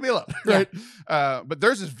 leave me alone, right? But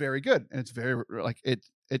theirs is very good, and it's very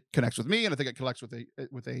it connects with me, and I think it connects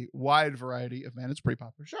with a wide variety of men. It's a pretty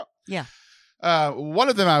popular show. Yeah. One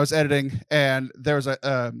of them I was editing, and there was it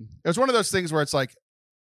was one of those things where it's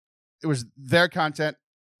it was their content,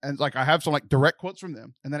 and I have some direct quotes from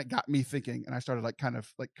them, and then it got me thinking, and I started kind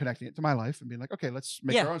of connecting it to my life and being okay, let's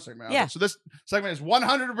make our own segment out of it. So this segment is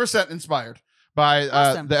 100% inspired by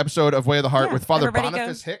the episode of Way of the Heart with Father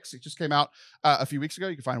Boniface Hicks. It just came out a few weeks ago.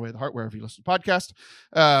 You can find Way of the Heart wherever you listen to podcasts.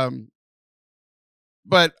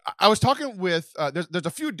 But I was talking with there's a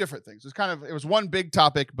few different things. It was one big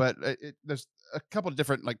topic, but there's a couple of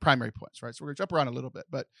different primary points, right? So we're gonna jump around a little bit,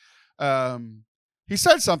 but he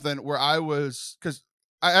said something where because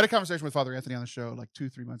I had a conversation with Father Anthony on the show like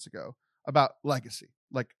 2-3 months ago about legacy.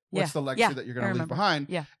 Like, what's the legacy that you're going to leave behind?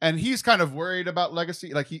 Yeah. And he's kind of worried about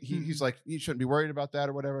legacy. Like he's like, you shouldn't be worried about that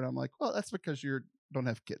or whatever. And I'm like, well, that's because you don't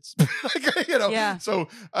have kids. Like, Yeah. So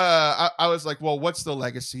I was like, well, what's the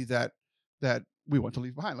legacy that we want to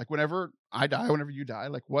leave behind? Like, whenever I die, whenever you die,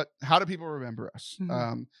 like how do people remember us?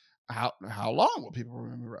 How long will people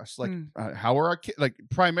remember us? Like, how are our kids? Like,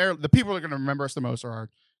 primarily, the people that are going to remember us the most are our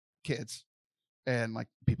kids and like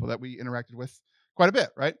people that we interacted with quite a bit,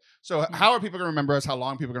 right? So how are people going to remember us? How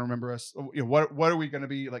long are people going to remember us? What are we going to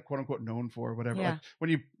be like, quote unquote, known for, or whatever? Like, when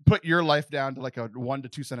you put your life down to like a 1 to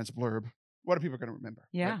 2 sentence blurb, what are people going to remember?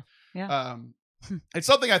 Yeah. Right? Yeah. It's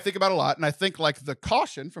something I think about a lot, and I think like the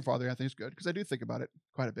caution from Father Anthony is good because I do think about it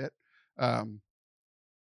quite a bit.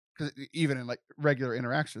 Because even in like regular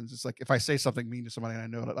interactions, it's like if I say something mean to somebody and I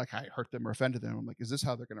know that like I hurt them or offended them, I'm like, is this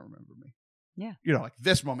how they're going to remember me? Yeah. Like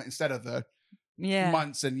this moment instead of the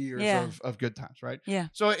months and years of good times, right? Yeah.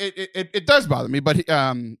 So it does bother me, but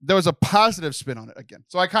there was a positive spin on it again.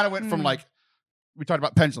 So I kind of went from like, we talked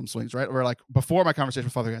about pendulum swings, right? Where like before my conversation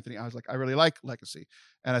with Father Anthony, I was like, I really like legacy.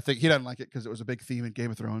 And I think he doesn't like it because it was a big theme in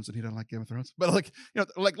Game of Thrones and he doesn't like Game of Thrones. But like,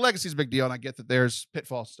 like legacy is a big deal. And I get that there's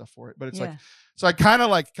pitfall stuff for it. But it's like, so I kind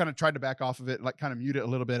of tried to back off of it, like kind of mute it a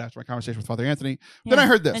little bit after my conversation with Father Anthony. Then I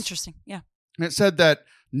heard this. Interesting. Yeah. And it said that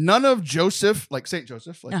none of Joseph, like Saint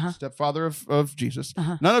Joseph, like stepfather of Jesus,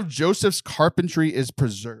 none of Joseph's carpentry is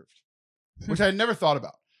preserved, which I had never thought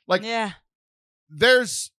about. Like,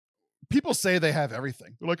 there's people say they have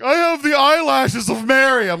everything. They're like, I have the eyelashes of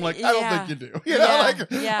Mary. I'm like, I don't think you do.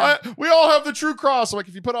 We all have the true cross. So like,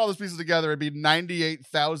 if you put all those pieces together, it'd be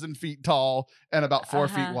 98,000 feet tall and about 4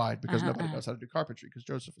 feet wide because nobody knows how to do carpentry because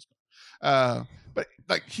Joseph is gone. But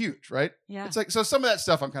like huge, right? Yeah. It's like, so some of that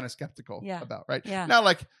stuff I'm kind of skeptical about, right? Yeah. Now,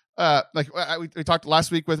 we talked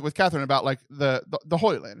last week with Catherine about like the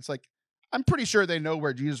Holy Land. It's like, I'm pretty sure they know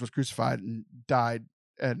where Jesus was crucified and died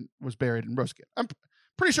and was buried and rose again. I'm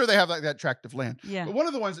pretty sure they have like that tract of land. Yeah. But one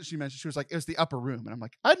of the ones that she mentioned, she was like, it was the upper room. And I'm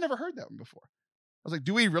like, I'd never heard that one before. I was like,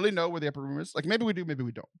 do we really know where the upper room is? Like, maybe we do, maybe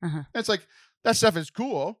we don't. And it's like, that stuff is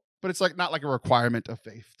cool, but it's like not like a requirement of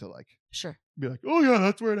faith to like be like, oh yeah,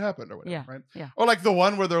 that's where it happened or whatever, right? Yeah. Or like the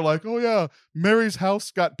one where they're like, oh yeah, Mary's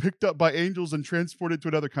house got picked up by angels and transported to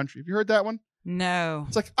another country. Have you heard that one? No.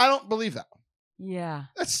 It's like, I don't believe that one. Yeah.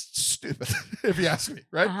 That's stupid, if you ask me,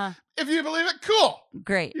 right? If you believe it, cool.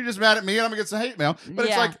 Great. You're just mad at me and I'm gonna get some hate mail. But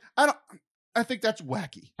it's like, I think that's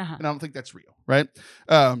wacky. And I don't think that's real, right?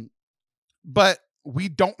 But we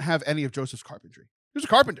don't have any of Joseph's carpentry. He was a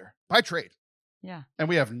carpenter by trade. Yeah. And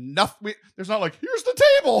we have nothing. There's not like, here's the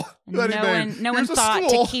table that he made. No one thought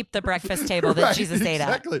to keep the breakfast table that Jesus ate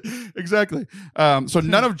at. Exactly. So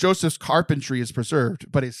none of Joseph's carpentry is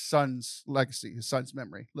preserved, but his son's legacy, his son's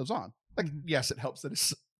memory lives on. Like, yes, it helps that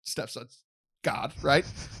his stepson's God, right?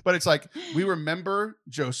 But it's like, we remember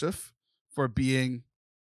Joseph for being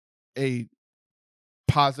a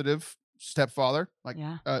positive stepfather, like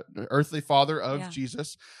the earthly father of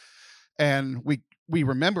Jesus. And we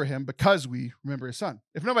remember him because we remember his son.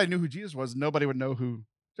 If nobody knew who Jesus was, nobody would know who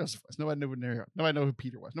Joseph was. Nobody knew who Mary was. Nobody knew who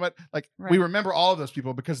Peter was. We remember all of those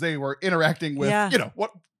people because they were interacting with,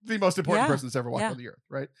 what the most important person that's ever walked on the earth,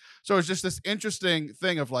 right? So it's just this interesting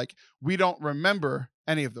thing of like, we don't remember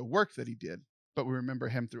any of the work that he did, but we remember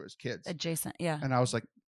him through his kids. Adjacent, yeah. And I was like,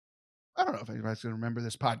 I don't know if anybody's going to remember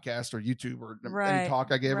this podcast or YouTube or any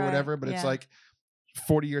talk I gave or whatever, but it's like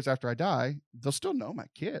 40 years after I die, they'll still know my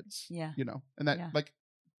kids. Yeah. And that like,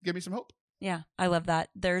 give me some hope. Yeah. I love that.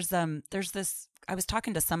 There's this, I was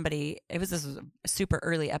talking to somebody, this was a super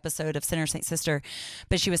early episode of Sinner Saint Sister,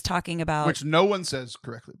 but she was talking about. Which no one says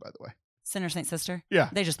correctly, by the way. Sinner Saint Sister? Yeah.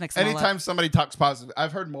 They just mix them Anytime all up. Somebody talks positive,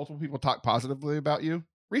 I've heard multiple people talk positively about you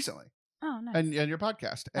recently. Oh, nice. And your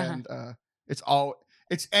podcast. And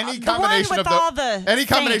it's any combination of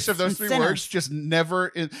combination of those three words, just never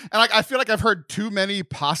in, and like I feel like I've heard too many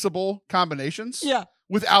possible combinations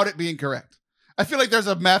without it being correct. I feel like there's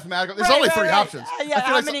a mathematical. There's only three options. Yeah, I feel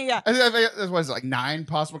how like many? Yeah, there was like 9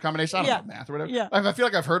 possible combinations. I don't know math or whatever. Yeah, I feel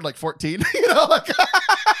like I've heard like 14. You know, like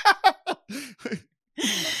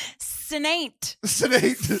Sinate.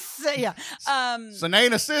 Yeah.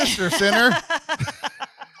 Sinane assist or sinner.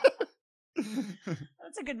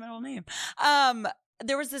 That's a good middle name.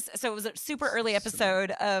 There was this. So it was a super early episode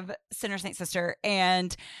of Sinner Saint Sister,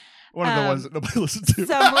 and. One of the ones that nobody listened to.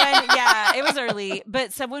 It was early,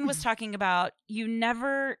 but someone was talking about you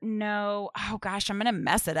never know. Oh gosh, I'm going to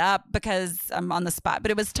mess it up because I'm on the spot.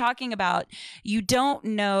 But it was talking about you don't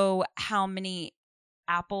know how many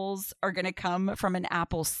apples are going to come from an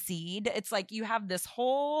apple seed. It's like you have this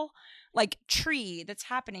whole like tree that's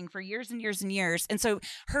happening for years and years and years. And so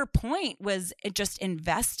her point was just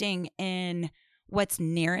investing in what's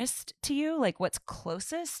nearest to you, like what's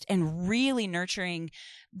closest, and really nurturing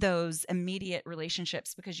those immediate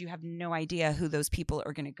relationships because you have no idea who those people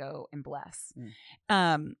are going to go and bless.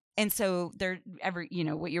 And so they're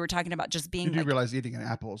what you were talking about, just being. You do realize eating an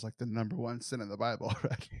apple is like the number one sin in the Bible,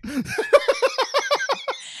 right?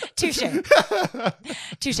 Touche.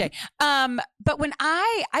 But when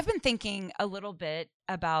I've been thinking a little bit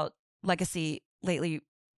about legacy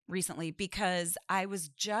recently, because I was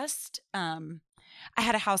just, I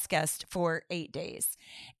had a house guest for 8 days,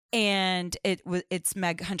 and it's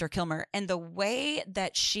Meg Hunter Kilmer, and the way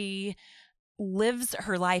that she lives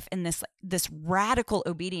her life in this radical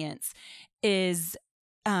obedience is,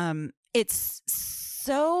 it's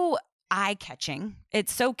so eye-catching.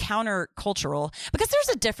 It's so countercultural, because there's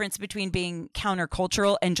a difference between being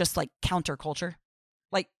countercultural and just like counterculture.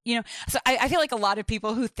 Like, so I feel like a lot of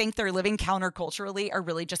people who think they're living counterculturally are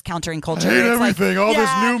really just countering culture. I hate everything. All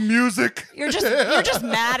this new music. You're just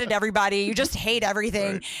mad at everybody. You just hate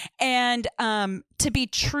everything. Right. And to be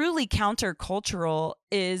truly countercultural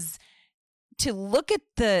is to look at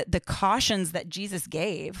the cautions that Jesus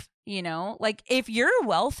gave. Like if you're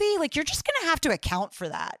wealthy, like you're just going to have to account for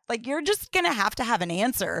that. Like you're just going to have an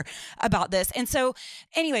answer about this. And so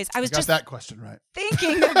anyways, I got that question right.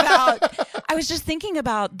 I was just thinking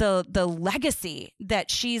about the legacy that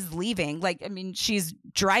she's leaving. Like, I mean, she's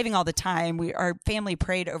driving all the time. Our family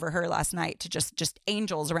prayed over her last night to just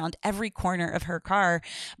angels around every corner of her car.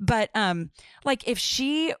 But like if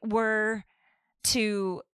she were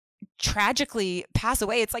to tragically pass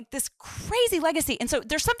away, it's like this crazy legacy. And so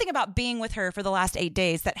there's something about being with her for the last 8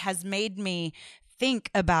 days that has made me think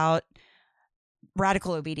about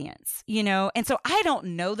radical obedience, And so I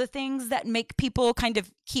don't know the things that make people kind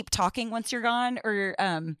of keep talking once you're gone, or,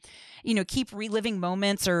 keep reliving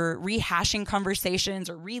moments or rehashing conversations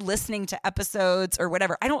or re-listening to episodes or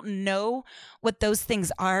whatever. I don't know what those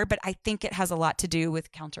things are, but I think it has a lot to do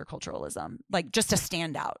with counterculturalism, like just to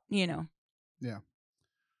stand out, Yeah.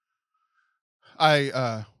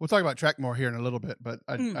 We'll talk about track more here in a little bit, but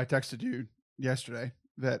I texted you yesterday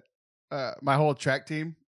that my whole track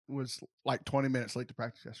team was like 20 minutes late to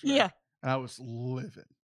practice yesterday. Yeah. And I was livid.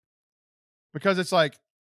 Because it's like,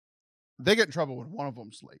 they get in trouble when one of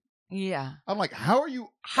them's late. Yeah. I'm like, how is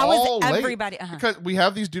everybody? Late? Because we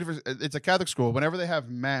have these different, it's a Catholic school. Whenever they have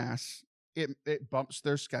mass, it bumps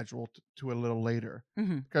their schedule to a little later.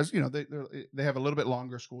 Because, they have a little bit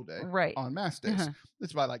longer school day on mass days.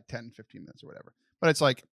 It's about like 10, 15 minutes or whatever. But it's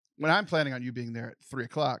like, when I'm planning on you being there at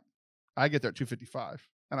 3:00, I get there at 2:55.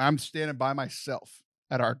 And I'm standing by myself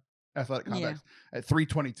at our athletic complex at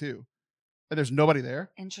 3:22. And there's nobody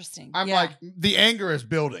there. Interesting. I'm like, the anger is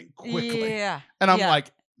building quickly. Yeah. And I'm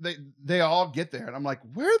like, they all get there. And I'm like,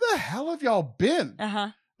 where the hell have y'all been?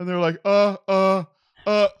 And they're like,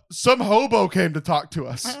 some hobo came to talk to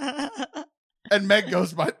us. And Meg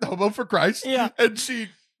goes by Hobo for Christ. Yeah. And she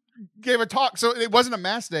gave a talk. So it wasn't a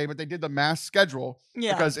mass day, but they did the mass schedule.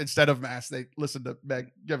 Yeah. Because instead of mass, they listened to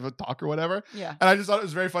Meg give a talk or whatever. Yeah. And I just thought it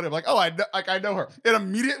was very funny. I'm like, I know her. It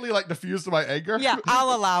immediately like diffused my anger. Yeah,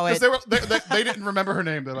 I'll allow it. They didn't remember her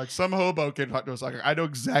name. They're like, some hobo came to talk to us. Like, I know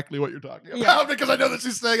exactly what you're talking about because I know that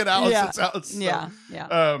she's staying at Allison's house. So,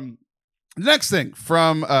 yeah. Next thing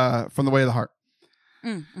from the Way of the Heart.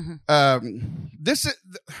 This is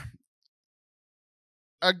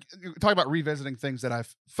talk about revisiting things that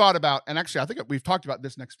I've thought about, and actually I think we've talked about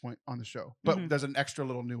this next point on the show, but there's an extra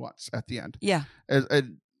little nuance at the end.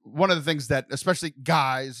 One of the things that especially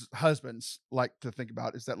guys, husbands like to think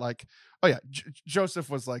about is that like,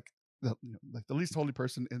 Joseph was like the least holy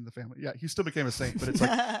person in the family. Yeah, he still became a saint, but it's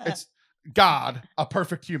like it's God, a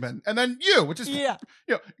perfect human, and then you, which is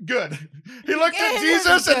good. He looked at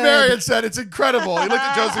Jesus and Mary and said, "It's incredible." He looked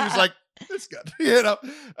at Joseph, he was like, "It's good,"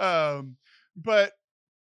 but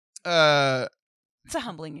it's a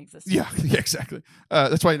humbling existence. Yeah, exactly.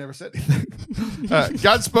 That's why he never said anything.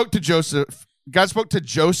 God spoke to Joseph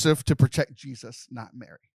to protect Jesus, not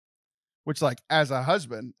Mary. Which, like, as a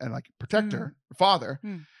husband and like protector, father,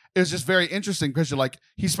 it was just very interesting because you're like,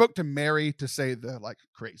 he spoke to Mary to say the like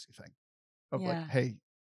crazy thing of like, hey,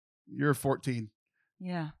 you're 14.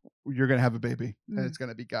 Yeah. You're going to have a baby and it's going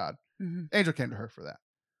to be God. Angel came to her for that.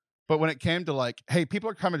 But when it came to like, hey, people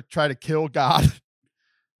are coming to try to kill God,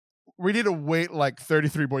 we need to wait like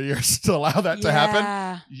 33 more years to allow that to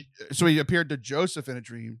happen. So he appeared to Joseph in a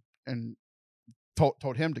dream, and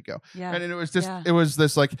told him to go. Yeah. And it was just it was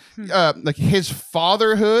this like his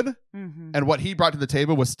fatherhood and what he brought to the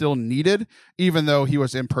table was still needed, even though he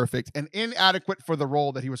was imperfect and inadequate for the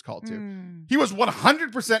role that he was called to. He was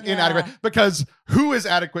 100% inadequate, because who is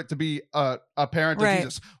adequate to be a parent of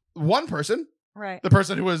Jesus? One person. Right. The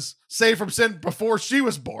person who was saved from sin before she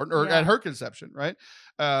was born, or at her conception, right?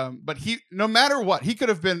 But he, no matter what, he could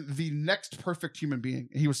have been the next perfect human being.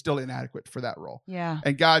 He was still inadequate for that role. Yeah.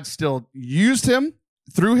 And God still used him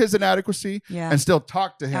through his inadequacy and still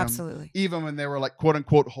talked to him. Absolutely. Even when they were like, quote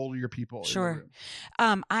unquote, holier people. Sure.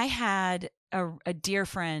 I had a dear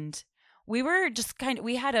friend. We were just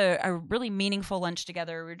we had a really meaningful lunch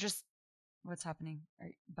together. We were just, what's happening?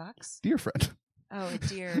 Bucks? Dear friend. Oh, a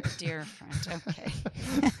dear friend. Okay.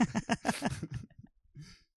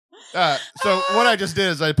 So what I just did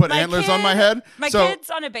is I put antlers on my head. My kid's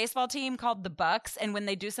on a baseball team called the Bucks, and when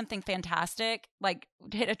they do something fantastic, like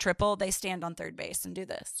hit a triple, they stand on third base and do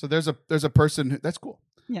this. So there's a person that's cool.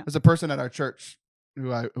 Yeah. There's a person at our church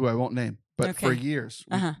who I won't name, but for years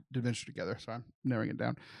we did ministry together. So I'm narrowing it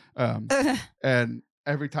down. And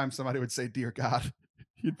every time somebody would say "Dear God,"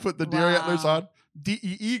 you'd put the deer antlers on.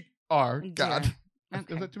 DEER God.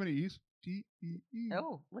 Okay. Is that too many E's? DEER.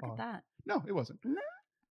 Oh, look at that. No, it wasn't.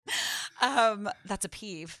 That's a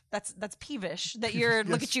peeve. That's peevish that you're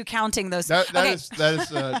look at you counting those. That is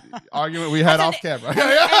argument we had off camera.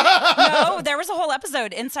 No, there was a whole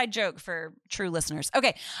episode, inside joke for true listeners.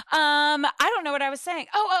 Okay. I don't know what I was saying.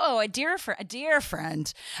 A dear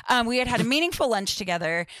friend. We had a meaningful lunch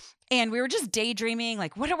together. And we were just daydreaming,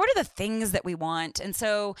 like, what are the things that we want? And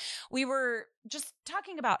so we were just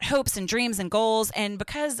talking about hopes and dreams and goals. And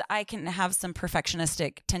because I can have some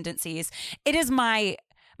perfectionistic tendencies, it is my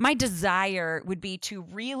desire would be to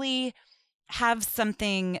really have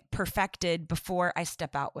something perfected before I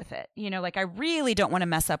step out with it. Like I really don't want to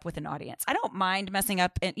mess up with an audience. I don't mind messing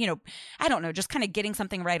up and, I don't know, just kind of getting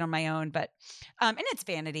something right on my own, but, and it's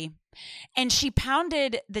vanity. And she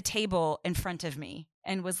pounded the table in front of me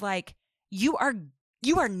and was like, you are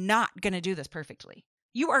not going to do this perfectly.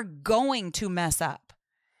 You are going to mess up.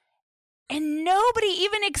 And nobody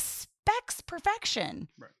even expects perfection,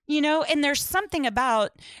 right. And there's something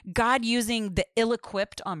about God using the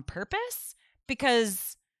ill-equipped on purpose,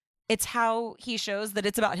 because it's how he shows that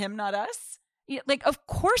it's about him, not us. Like, of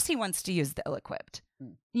course he wants to use the ill-equipped.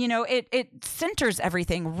 It centers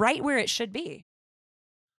everything right where it should be.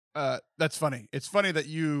 That's funny. It's funny that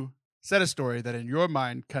you said a story that in your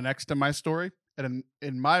mind connects to my story. And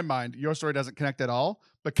in my mind, your story doesn't connect at all,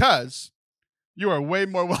 because you are way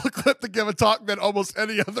more well-equipped to give a talk than almost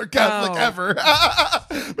any other Catholic ever.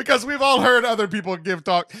 Because we've all heard other people give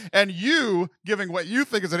talk, and you giving what you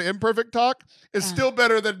think is an imperfect talk is still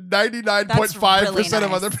better than 99.5%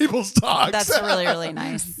 of other people's talks. That's really, really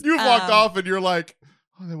nice. You've walked off and you're like,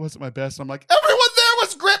 oh, that wasn't my best. And I'm like, everyone there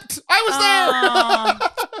was gripped. I was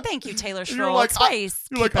there. Thank you, Taylor Schroll.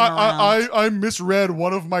 You're like, I misread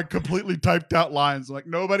one of my completely typed out lines. I'm like,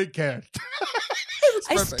 nobody cared.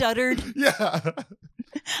 I stuttered. Yeah.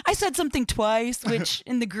 I said something twice, which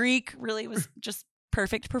in the Greek really was just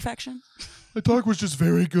perfect perfection. The talk was just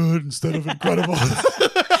very good instead of incredible.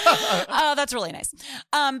 Oh, that's really nice. But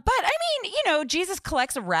I mean, Jesus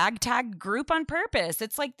collects a ragtag group on purpose.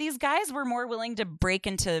 It's like these guys were more willing to break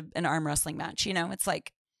into an arm wrestling match. It's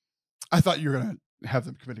like, I thought you were going to have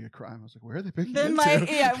them committing a crime. I was like, where are they picking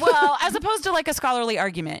into? Well, as opposed to like a scholarly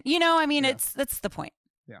argument. That's the point.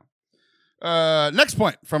 Yeah. Next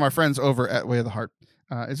point from our friends over at Way of the Heart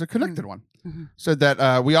is a connected one. Mm-hmm. So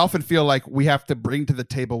that we often feel like we have to bring to the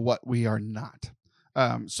table what we are not.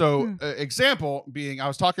 Example being, I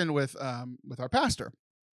was talking with our pastor,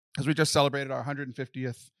 because we just celebrated our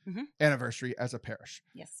 150th anniversary as a parish.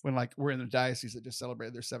 Yes. When we're in the diocese that just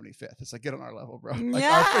celebrated their 75th. It's like, get on our level, bro.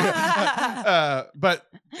 But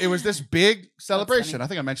it was this big celebration. I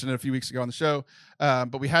think I mentioned it a few weeks ago on the show.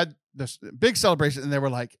 But we had this big celebration, and there were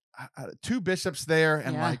like 2 bishops there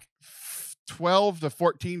and like 12 to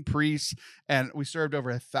 14 priests, and we served over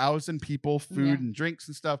 1,000 people food and drinks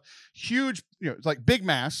and stuff. Huge, it's like big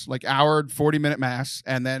mass, like hour 40-minute mass,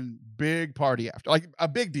 and then big party after, like a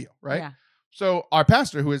big deal, right? Yeah. So our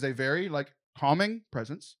pastor, who is a very calming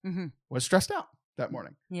presence, was stressed out that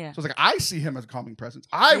morning. Yeah. So it's like, I see him as a calming presence.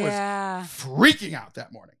 I was freaking out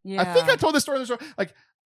that morning. Yeah. I think I told this story in the show. Like,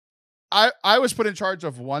 I was put in charge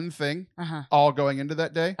of one thing all going into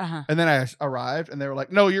that day. And then I arrived and they were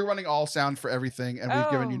like, no, you're running all sound for everything. And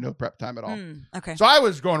we've given you no prep time at all. Okay. So I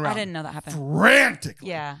was going around. I didn't know that happened. Frantically.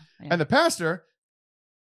 Yeah. And the pastor,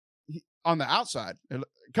 on the outside,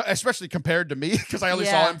 especially compared to me, because I only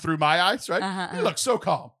saw him through my eyes, right? He looked so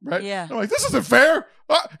calm, right? Yeah. I'm like, this isn't fair.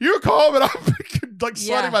 You're calm, and I'm like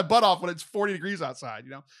sweating my butt off when it's 40 degrees outside,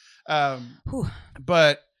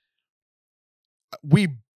 But we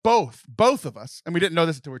both of us, and we didn't know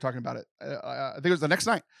this until we were talking about it. I think it was the next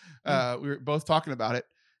night. We were both talking about it,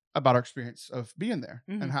 about our experience of being there,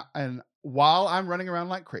 and while I'm running around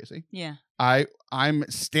like crazy, I'm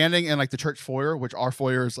standing in like the church foyer, which our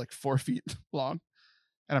foyer is like 4 feet long,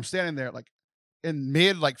 and I'm standing there like in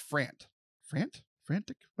mid like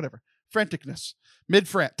franticness, mid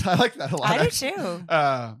frant. I like that a lot. I do too.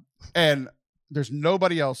 And there's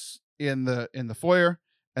nobody else in the foyer,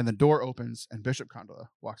 and the door opens, and Bishop Condola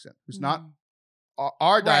walks in, who's not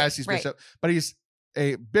our diocese bishop, but he's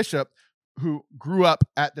a bishop who grew up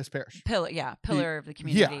at this parish. Pillar of the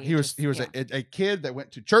community. Yeah, he was a kid that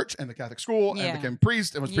went to church and the Catholic school and became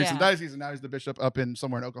priest and was priest in diocese, and now he's the bishop up in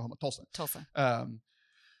somewhere in Oklahoma, Tulsa.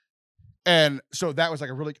 And so that was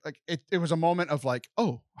like a really like it was a moment of like,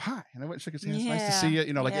 oh, hi, and I went and shook his hand. It's nice to see you.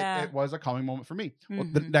 It was a calming moment for me. Well,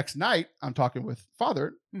 the next night I'm talking with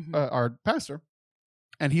Father, our pastor,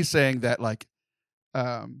 and he's saying that like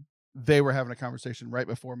they were having a conversation right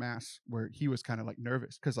before Mass where he was kind of like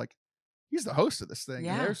nervous because like he's the host of this thing.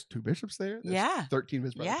 And there's 2 bishops there. There's 13 of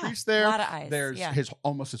his brother priests there. A lot of eyes. There's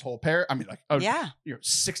almost his whole parish. I mean, like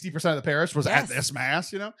 60% of the parish was at this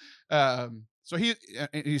Mass. So he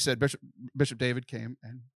said Bishop David came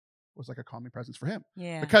and was like a calming presence for him.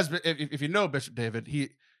 Yeah. Because if you know Bishop David,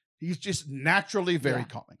 he's just naturally very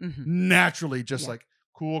calming. Naturally just like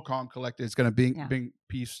cool, calm, collected. It's going to bring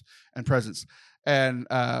peace and presence. And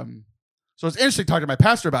so it's interesting talking to my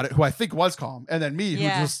pastor about it, who I think was calm, and then me, who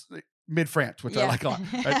just mid-frant, which I like a lot.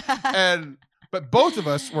 Right? But both of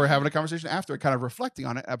us were having a conversation after, kind of reflecting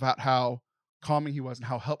on it about how calming he was and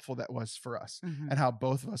how helpful that was for us, and how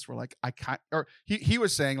both of us were like, he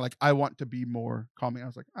was saying like, I want to be more calming. I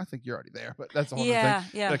was like, I think you're already there, but that's a whole other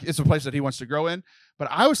thing. Like, it's a place that he wants to grow in. But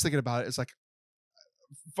I was thinking about it. It's like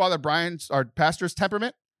Father Brian's, our pastor's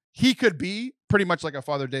temperament. He could be pretty much like a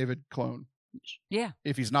Father David clone. Yeah.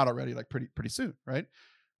 If he's not already, like pretty soon, right?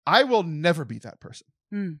 I will never be that person.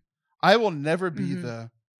 I will never be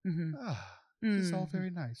it's all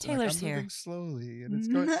very nice. Taylor's I'm moving here slowly, and it's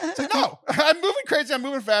going. It's like, no, I'm moving crazy. I'm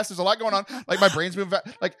moving fast. There's a lot going on. Like my brain's moving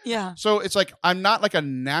fast. Like So it's like I'm not like a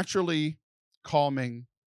naturally calming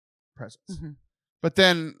presence. But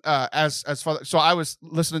then as Father, so I was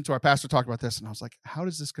listening to our pastor talk about this, and I was like, how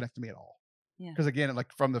does this connect to me at all? Because again,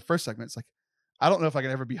 like from the first segment, it's like I don't know if I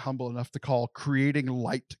can ever be humble enough to call creating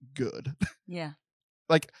light good.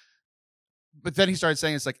 Like, but then he started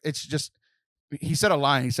saying it's like it's just. He said a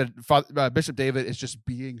line. He said, Bishop David is just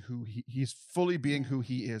being who he's fully being who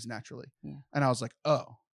he is naturally. And I was like, oh,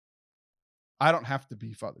 I don't have to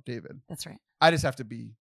be Father David. That's right. I just have to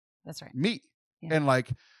be me. And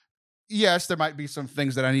like, yes, there might be some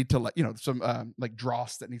things that I need to like, some like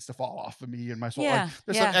dross that needs to fall off of me and my soul. Like,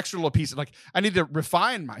 there's some extra little piece. Like I need to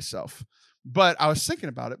refine myself. But I was thinking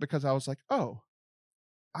about it because I was like, oh,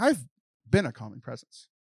 I've been a calming presence.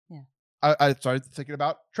 I started thinking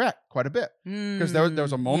about track quite a bit because there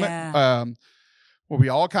was a moment where we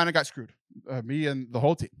all kind of got screwed, me and the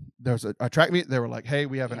whole team. There was a track meet. They were like, hey,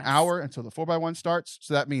 we have an hour until the 4x1 starts.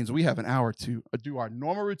 So that means we have an hour to do our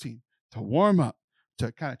normal routine, to warm up,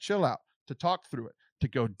 to kind of chill out, to talk through it, to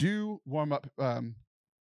go do warm up,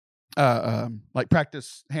 like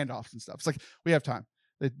practice handoffs and stuff. It's like, we have time.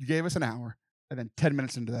 They gave us an hour, and then 10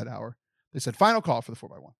 minutes into that hour, they said, final call for the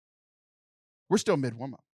 4x1. We're still mid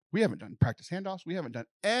warm up. We haven't done practice handoffs. We haven't done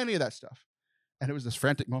any of that stuff. And it was this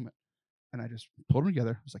frantic moment. And I just pulled them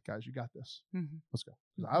together. I was like, guys, you got this. Let's go.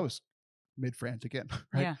 Because I was mid-frantic again,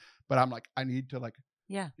 right? Yeah. But I'm like, I need to like.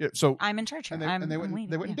 So I'm in charge here. And they went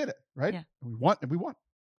and did it, right? Yeah. And we won.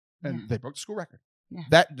 And they broke the school record.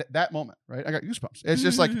 Yeah. That moment, right? I got goosebumps. It's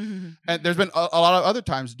just like, and there's been a lot of other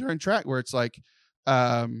times during track where it's like,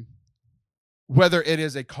 whether it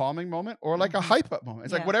is a calming moment or like a hype up moment.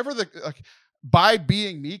 It's like whatever by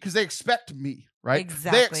being me, because they expect me, right?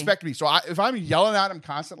 Exactly. They expect me. So if I'm yelling at him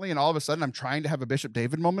constantly and all of a sudden I'm trying to have a Bishop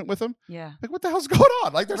David moment with him, like what the hell's going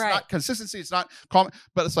on? Like there's not consistency. It's not calm.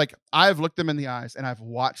 But it's like I've looked them in the eyes and I've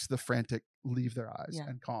watched the frantic leave their eyes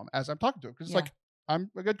and calm as I'm talking to them. Because it's like,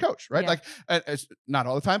 I'm a good coach, right? Like it's not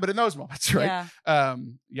all the time, but in those moments, right?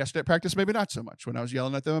 Yesterday at practice, maybe not so much when I was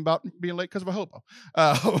yelling at them about being late because of a hobo.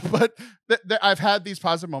 But I've had these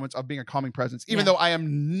positive moments of being a calming presence, even though I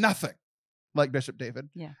am nothing like Bishop David.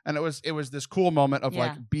 And it was this cool moment of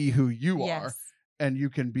like, be who you are, and you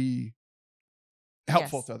can be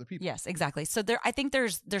helpful to other people. Yes, exactly. So I think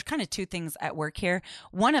there's kind of 2 things at work here.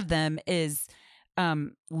 One of them is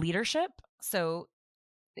leadership. So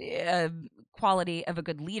quality of a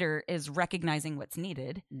good leader is recognizing what's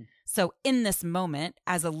needed. So in this moment,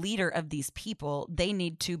 as a leader of these people, they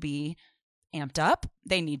need to be amped up.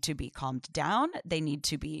 They need to be calmed down. They need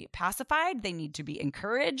to be pacified. They need to be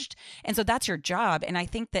encouraged. And so that's your job. And I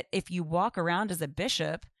think that if you walk around as a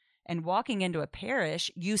bishop and walking into a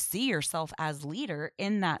parish, you see yourself as leader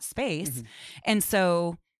in that space. And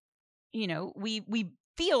so, we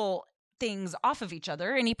feel things off of each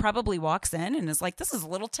other, and he probably walks in and is like, this is a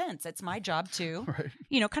little tense. It's my job to,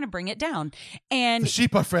 kind of bring it down. And the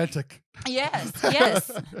sheep are frantic.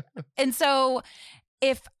 Yes. And so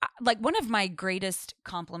one of my greatest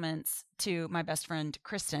compliments to my best friend,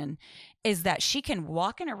 Kristen, is that she can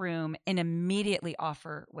walk in a room and immediately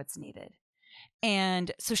offer what's needed.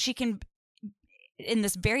 And so she can, in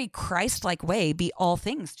this very Christ-like way, be all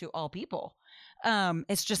things to all people.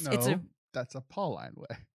 It's that's a Pauline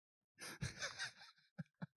way.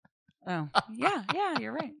 Oh, yeah,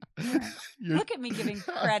 you're right. Look at me giving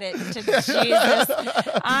credit to Jesus.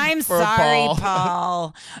 I'm sorry,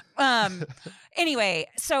 Paul. Anyway,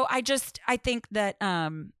 so I think that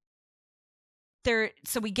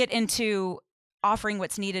so we get into offering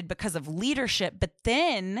what's needed because of leadership, but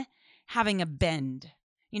then having a bend,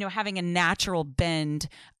 having a natural bend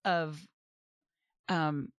of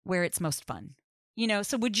where it's most fun.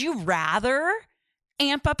 So would you rather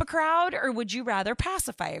amp up a crowd, or would you rather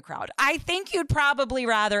pacify a crowd? I think you'd probably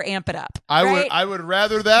rather amp it up. I would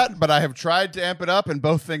rather that, but I have tried to amp it up, and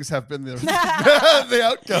both things have been the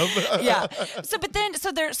outcome. Yeah.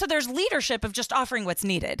 So there's leadership of just offering what's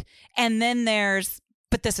needed, and then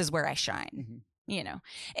but this is where I shine.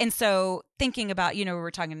 And so thinking about, we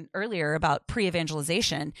were talking earlier about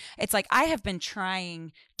pre-evangelization. It's like I have been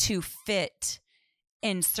trying to fit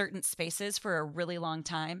in certain spaces for a really long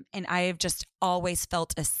time. And I have just always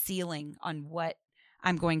felt a ceiling on what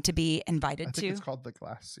I'm going to be invited to. I think it's called the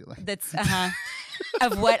glass ceiling. That's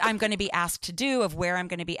of what I'm going to be asked to do, of where I'm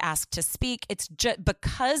going to be asked to speak. It's just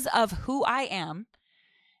because of who I am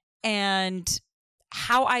and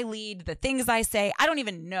how I lead, the things I say. I don't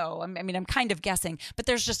even know. I'm kind of guessing, but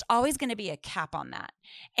there's just always going to be a cap on that.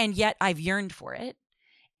 And yet I've yearned for it.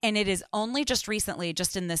 And it is only just recently,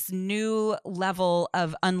 just in this new level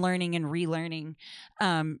of unlearning and relearning,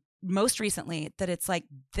 most recently, that it's like,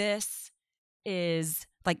 this is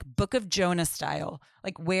like Book of Jonah style,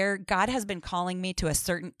 like where God has been calling me to a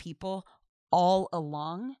certain people all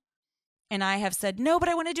along. And I have said, no, but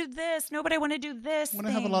I want to do this. No, but I want to do this. I want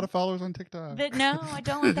to have a lot of followers on TikTok. No, I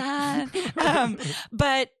don't want that.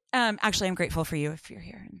 But actually, I'm grateful for you if you're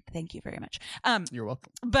here. And thank you very much. You're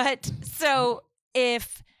welcome. But so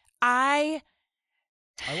if I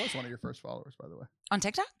was one of your first followers, by the way. On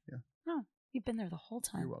TikTok? Yeah. Oh, you've been there the whole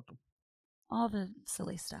time. You're welcome. All the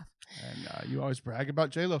silly stuff. And you always brag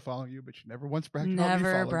about J-Lo following you, but you never once bragged about me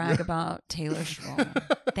following brag you. about Taylor Schroll.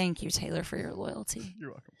 Thank you, Taylor, for your loyalty.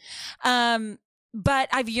 You're welcome. But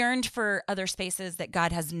I've yearned for other spaces that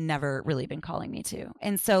God has never really been calling me to.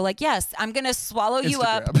 And so, yes, I'm going to swallow you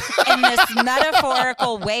up in this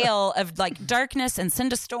metaphorical whale of darkness and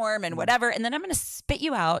send a storm and whatever. And then I'm going to spit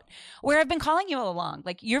you out where I've been calling you all along.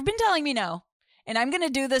 You've been telling me no, and I'm going to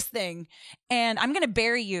do this thing, and I'm going to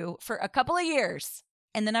bury you for a couple of years.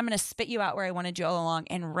 And then I'm going to spit you out where I wanted you all along.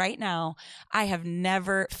 And right now, I have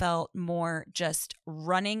never felt more just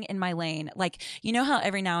running in my lane. How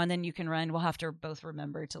every now and then you can run. We'll have to both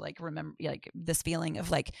remember to remember this feeling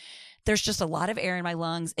of there's just a lot of air in my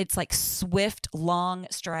lungs. It's swift, long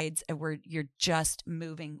strides where you're just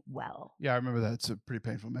moving well. Yeah, I remember that. It's a pretty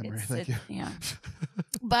painful memory. Thank you. Yeah.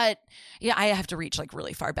 But yeah, I have to reach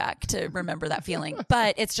really far back to remember that feeling.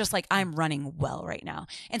 But it's just I'm running well right now.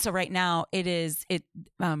 And so right now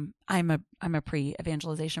I'm a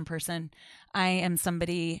pre-evangelization person. I am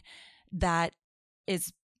somebody that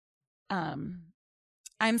is I'm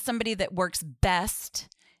somebody that works best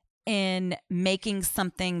in making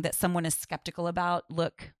something that someone is skeptical about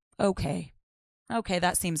look okay. Okay,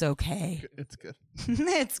 that seems okay. It's good.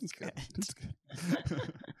 It's good. It's good.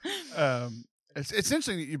 It's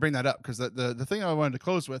interesting that you bring that up, because the thing I wanted to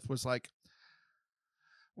close with was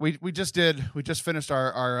we just finished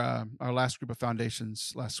our last group of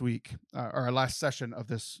foundations last week, our last session of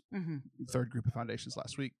this third group of foundations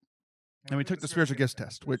last week. And we took the spiritual gifts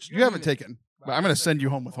test, which you haven't taken, but I'm going to send you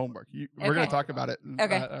home with homework. We're going to talk about it in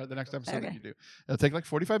the next episode that you do. It'll take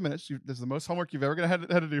 45 minutes. This is the most homework you've ever had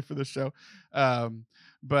to do for this show.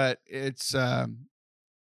 But it's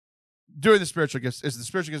doing the spiritual gifts. Is the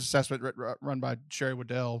spiritual gifts assessment run by Sherry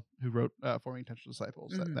Waddell, who wrote Forming Intentional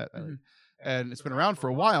Disciples. And it's been around for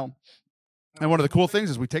a while. And one of the cool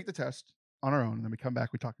things is we take the test, on our own, and then we come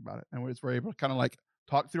back, we talk about it, and we're able to kind of like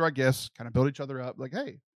talk through our gifts, kind of build each other up. Like,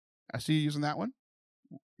 hey, I see you using that one.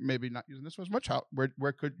 Maybe not using this one as much.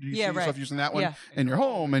 Where could you see yourself using that one in your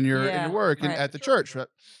home, in your work, and at the church,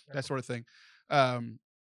 that sort of thing.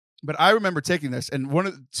 But I remember taking this, and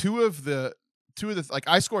two of the like,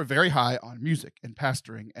 I score very high on music and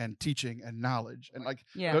pastoring and teaching and knowledge, and like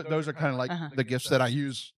those are kind of like the gifts that I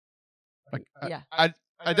use. Like I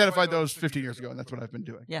identified those 15 years ago, and that's what I've been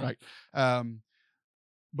doing. Right.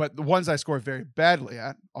 But the ones I score very badly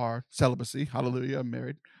at are celibacy. Hallelujah, I'm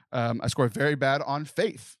married. I score very bad on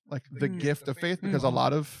faith, like the gift of faith, because a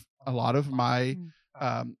lot of my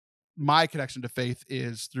my connection to faith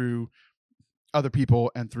is through other people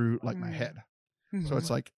and through like my head. So it's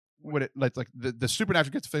like the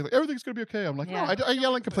supernatural gets to faith, like everything's gonna be okay. I'm like, no, I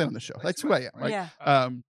yell and complain on the show. That's who I am. Right?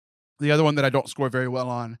 The other one that I don't score very well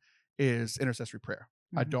on is intercessory prayer.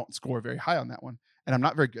 I don't score very high on that one, and I'm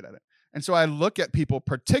not very good at it. And so I look at people,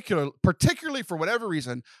 particularly for whatever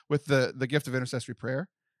reason, with the gift of intercessory prayer,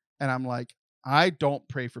 and I'm like, I don't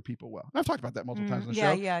pray for people well. And I've talked about that multiple times on the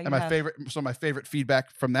show. And my favorite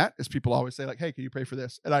feedback from that is people always say like, hey, can you pray for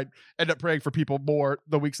this? And I end up praying for people more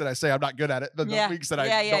the weeks that I say I'm not good at it than the weeks that I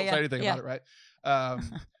don't say anything about it, right?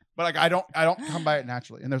 But like I don't come by it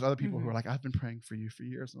naturally. And there's other people who are like, I've been praying for you for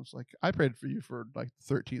years. And I was like, I prayed for you for like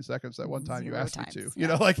 13 seconds that one time you asked me to, you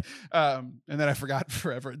know, like, and then I forgot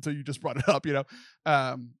forever until you just brought it up, you know.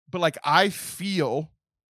 But like I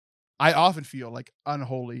often feel like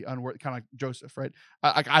unholy, unworthy, kind of like Joseph, right?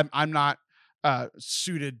 I'm not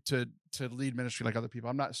suited to lead ministry like other people.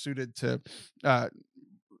 I'm not suited to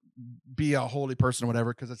be a holy person or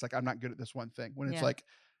whatever, because it's like I'm not good at this one thing. When it's like,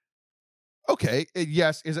 okay,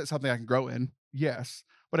 yes, is it something I can grow in? Yes.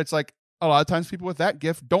 But it's like a lot of times people with that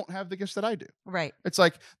gift don't have the gifts that I do. Right. It's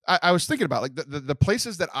like I was thinking about like the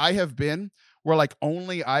places that I have been where like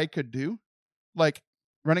only I could do, like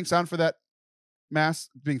running sound for that mass,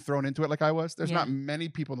 being thrown into it like I was. There's not many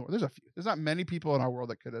people in the world. There's a few. There's not many people in our world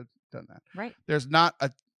that could have done that. Right. There's not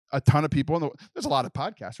a ton of people in the world. There's a lot of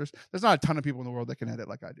podcasters. There's not a ton of people in the world that can edit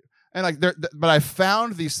like I do. And like but I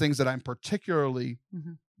found these things that I'm particularly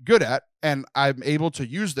good at, and I'm able to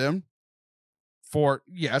use them for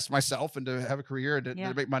myself and to have a career and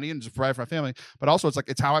to make money and to provide for my family. But also it's like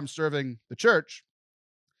it's how I'm serving the church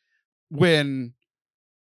when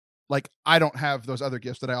like I don't have those other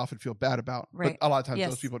gifts that I often feel bad about. Right. But a lot of times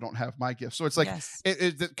those people don't have my gifts. So it's like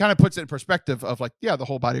it kind of puts it in perspective of like, the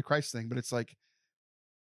whole body of Christ thing. But it's like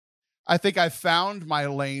I think I found my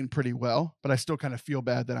lane pretty well, but I still kind of feel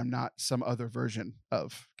bad that I'm not some other version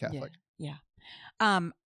of Catholic. Yeah.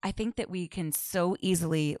 I think that we can so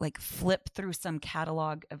easily like flip through some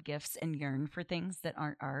catalog of gifts and yearn for things that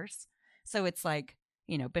aren't ours. So it's like,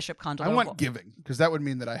 you know, Bishop Condor. I want giving, because that would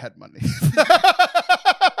mean that I had money.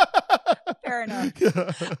 Fair enough. I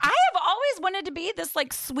have always wanted to be this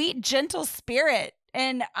like sweet, gentle spirit.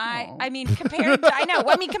 And I mean, compared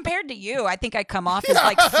to you, I think I come off as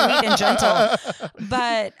like sweet and gentle,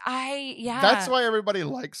 but that's why everybody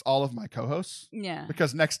likes all of my co-hosts. Yeah.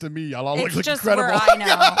 Because next to me, y'all always look just incredible. I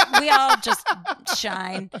know. We all just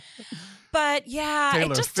shine. But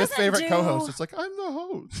Taylor, it just fifth favorite co-host. It's like, I'm the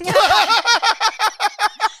host.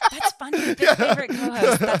 That's funny. Fifth favorite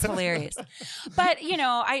co-host. That's hilarious. But you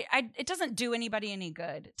know, it doesn't do anybody any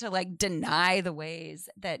good to like deny the ways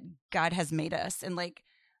that God has made us, and like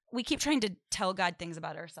we keep trying to tell God things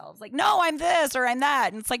about ourselves, like, no, I'm this or I'm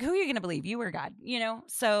that, and it's like, who are you going to believe, you or God? You know,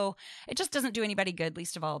 so it just doesn't do anybody good,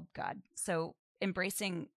 least of all God. So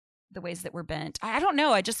embracing the ways that we're bent. I don't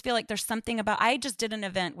know. I just feel like there's something about, I just did an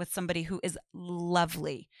event with somebody who is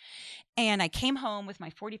lovely. And I came home with my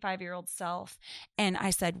 45-year-old self and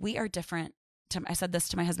I said, we are different. I said this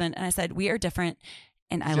to my husband and I said, we are different.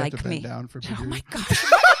 And I like me. Down for oh my gosh.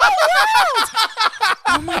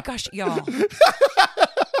 Oh my gosh, y'all.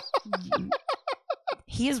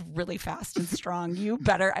 He is really fast and strong. You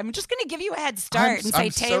better. I'm just going to give you a head start and say,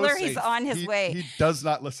 Taylor, he's on his way. He does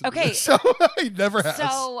not listen to this show. He never has.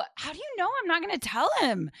 So how do you know I'm not going to tell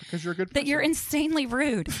him? Because you're a good person. That you're insanely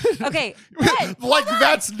rude. Okay. Like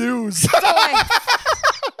that's news.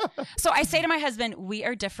 So I say to my husband, we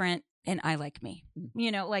are different and I like me.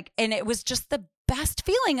 You know, like, and it was just the best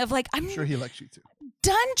feeling of like, I'm sure he likes you too.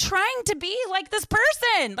 Done trying to be like this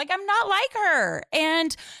person. Like I'm not like her.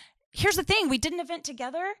 And here's the thing, we did an event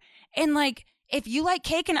together and like, if you like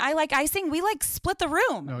cake and I like icing, we like split the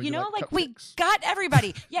room, no, you know, like cupcakes. We got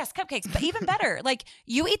everybody. Yes. Cupcakes, but even better. Like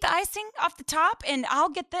you eat the icing off the top and I'll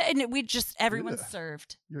get and everyone's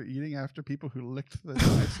served. You're eating after people who licked the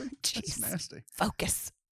icing? Jeez. That's nasty.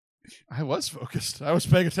 Focus. I was focused. I was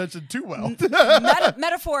paying attention too well.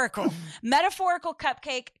 Metaphorical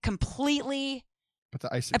cupcake, completely But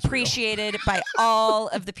the icing appreciated by all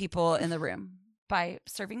of the people in the room by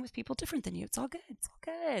serving with people different than you. It's all good. It's all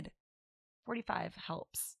good. 45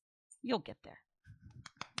 helps. You'll get there.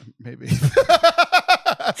 Maybe.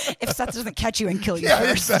 If Seth doesn't catch you and kill you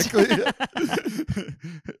first. Exactly.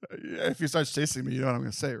 If he starts chasing me, you know what I'm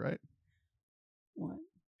going to say, right? What?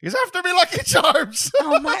 He's after me, Lucky Charms.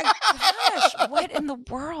 Oh my gosh. What in the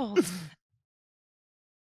world?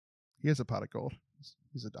 He has a pot of gold.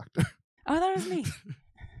 He's a doctor. Oh, that was me.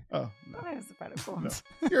 Oh, no. That was a pot of gold. No.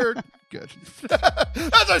 You're good.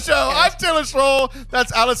 That's our show. I'm Taylor Stroll.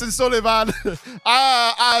 That's Allison Sullivan.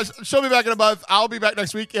 She'll be back in a month. I'll be back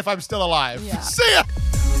next week if I'm still alive. Yeah. See ya.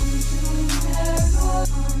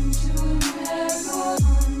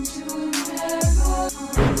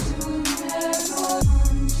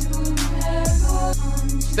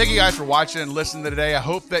 Thank you guys for watching and listening today. I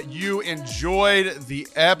hope that you enjoyed the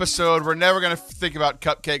episode. We're never going to think about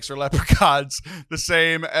cupcakes or leprechauns the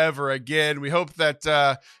same ever again. We hope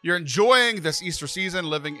that you're enjoying this Easter season,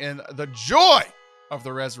 living in the joy of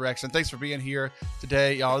the resurrection. Thanks for being here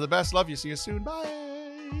today. Y'all are the best. Love you. See you soon. Bye.